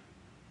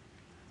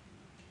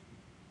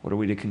 what are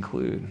we to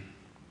conclude?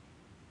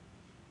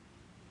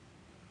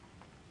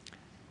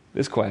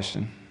 This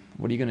question: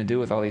 what are you going to do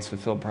with all these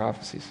fulfilled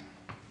prophecies?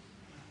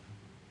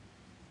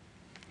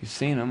 You've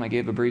seen them. I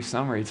gave a brief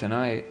summary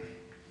tonight,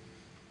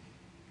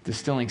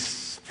 distilling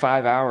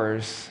 5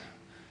 hours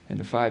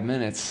into 5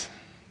 minutes.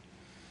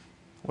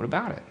 What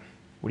about it?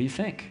 What do you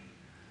think?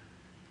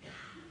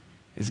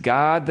 Is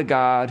God the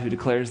God who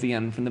declares the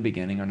end from the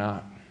beginning or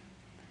not?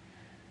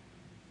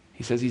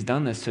 He says he's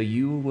done this so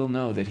you will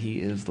know that he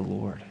is the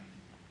Lord.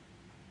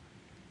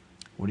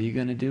 What are you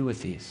going to do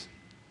with these?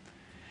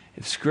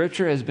 If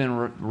Scripture has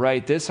been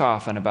right this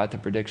often about the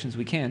predictions,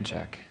 we can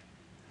check.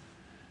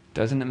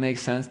 Doesn't it make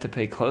sense to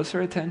pay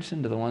closer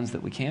attention to the ones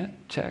that we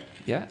can't check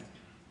yet?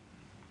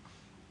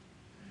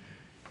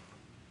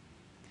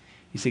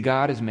 You see,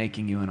 God is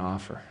making you an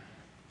offer.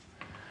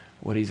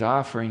 What he's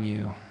offering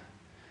you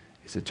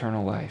is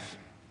eternal life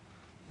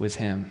with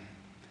him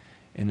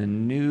in a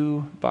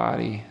new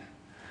body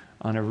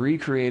on a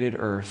recreated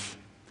earth.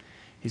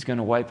 He's going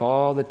to wipe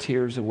all the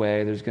tears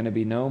away. There's going to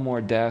be no more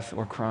death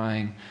or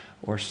crying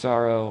or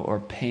sorrow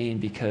or pain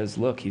because,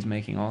 look, he's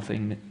making all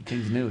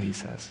things new, he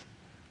says.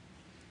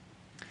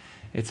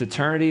 It's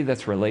eternity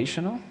that's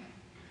relational.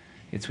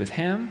 It's with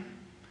him.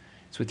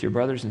 It's with your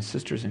brothers and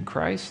sisters in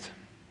Christ,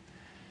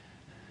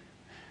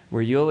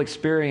 where you'll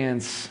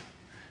experience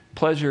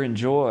pleasure and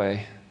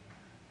joy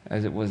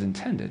as it was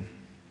intended.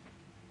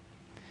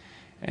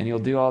 And you'll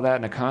do all that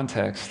in a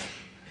context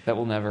that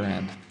will never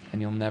end,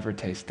 and you'll never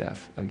taste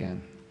death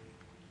again.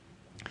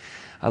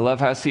 I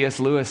love how C.S.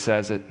 Lewis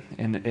says it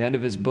in the end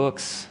of his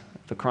books,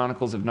 The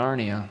Chronicles of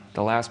Narnia,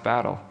 The Last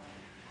Battle.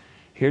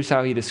 Here's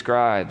how he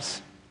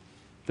describes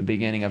the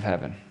beginning of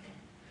heaven.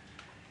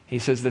 He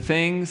says, "The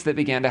things that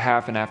began to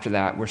happen after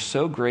that were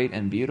so great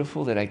and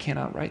beautiful that I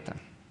cannot write them.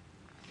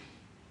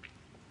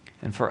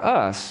 And for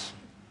us,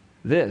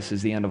 this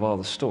is the end of all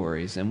the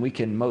stories, and we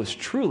can most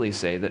truly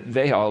say that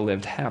they all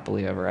lived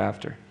happily ever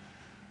after.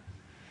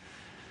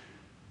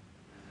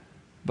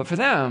 But for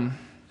them,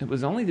 it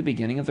was only the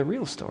beginning of the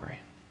real story.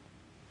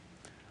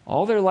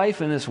 All their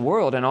life in this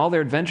world and all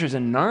their adventures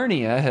in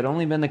Narnia had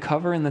only been the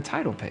cover and the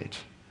title page.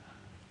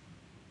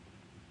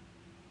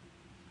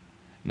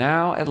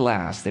 Now, at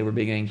last, they were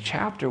beginning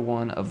chapter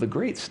 1 of the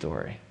great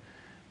story,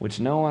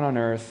 which no one on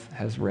earth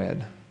has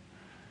read,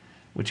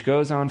 which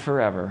goes on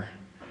forever,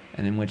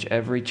 and in which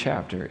every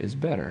chapter is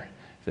better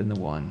than the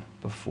one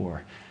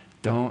before."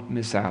 Don't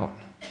miss out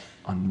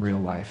on real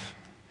life.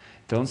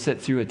 Don't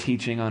sit through a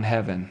teaching on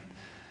heaven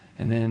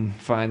and then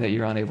find that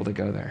you're unable to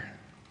go there.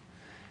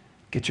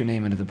 Get your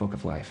name into the book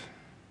of life.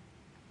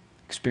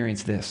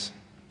 Experience this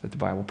that the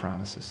Bible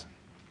promises.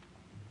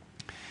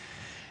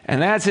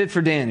 And that's it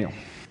for Daniel.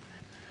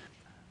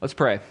 Let's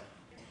pray.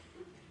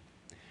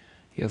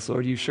 Yes,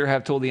 Lord, you sure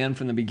have told the end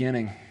from the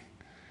beginning.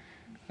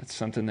 That's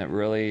something that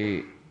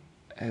really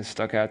has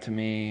stuck out to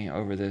me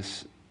over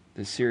this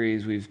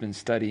series we've been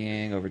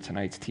studying, over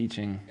tonight's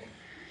teaching.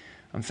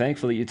 I'm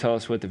thankful that you tell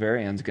us what the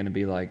very end's going to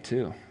be like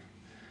too.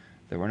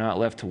 That we're not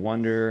left to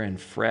wonder and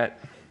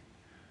fret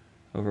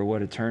over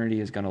what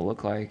eternity is going to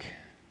look like,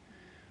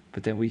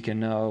 but that we can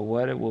know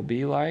what it will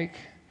be like,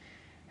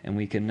 and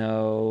we can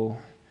know,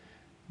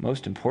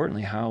 most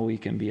importantly, how we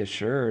can be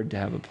assured to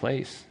have a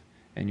place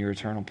in your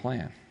eternal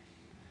plan.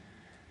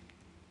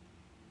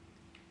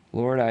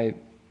 Lord,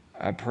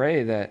 I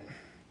pray that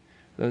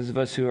those of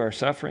us who are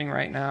suffering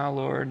right now,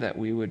 Lord, that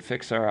we would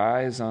fix our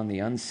eyes on the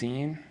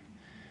unseen,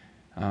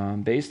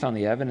 Based on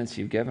the evidence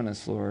you've given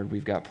us, Lord,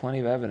 we've got plenty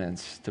of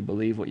evidence to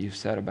believe what you've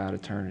said about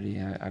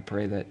eternity. I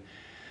pray that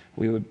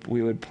we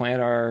would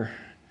plant our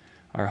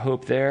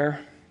hope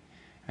there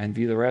and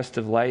view the rest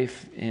of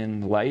life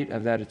in light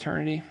of that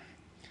eternity.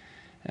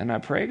 And I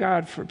pray,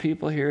 God, for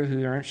people here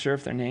who aren't sure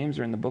if their names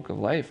are in the book of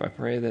life, I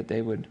pray that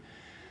they would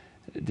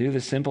do the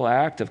simple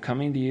act of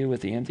coming to you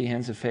with the empty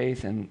hands of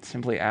faith and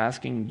simply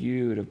asking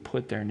you to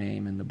put their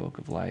name in the book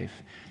of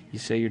life. You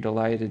say you're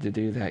delighted to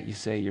do that. You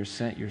say you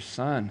sent your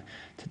Son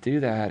to do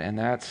that, and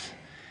that's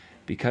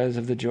because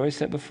of the joy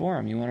set before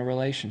him. You want a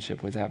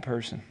relationship with that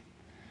person.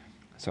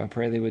 So I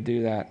pray they would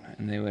do that,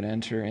 and they would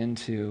enter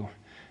into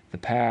the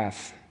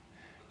path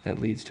that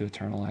leads to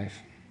eternal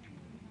life.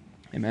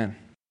 Amen.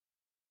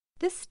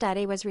 This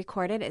study was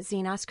recorded at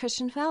Xenos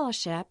Christian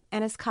Fellowship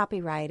and is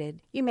copyrighted.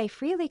 You may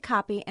freely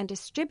copy and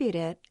distribute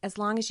it as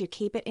long as you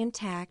keep it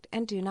intact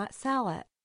and do not sell it.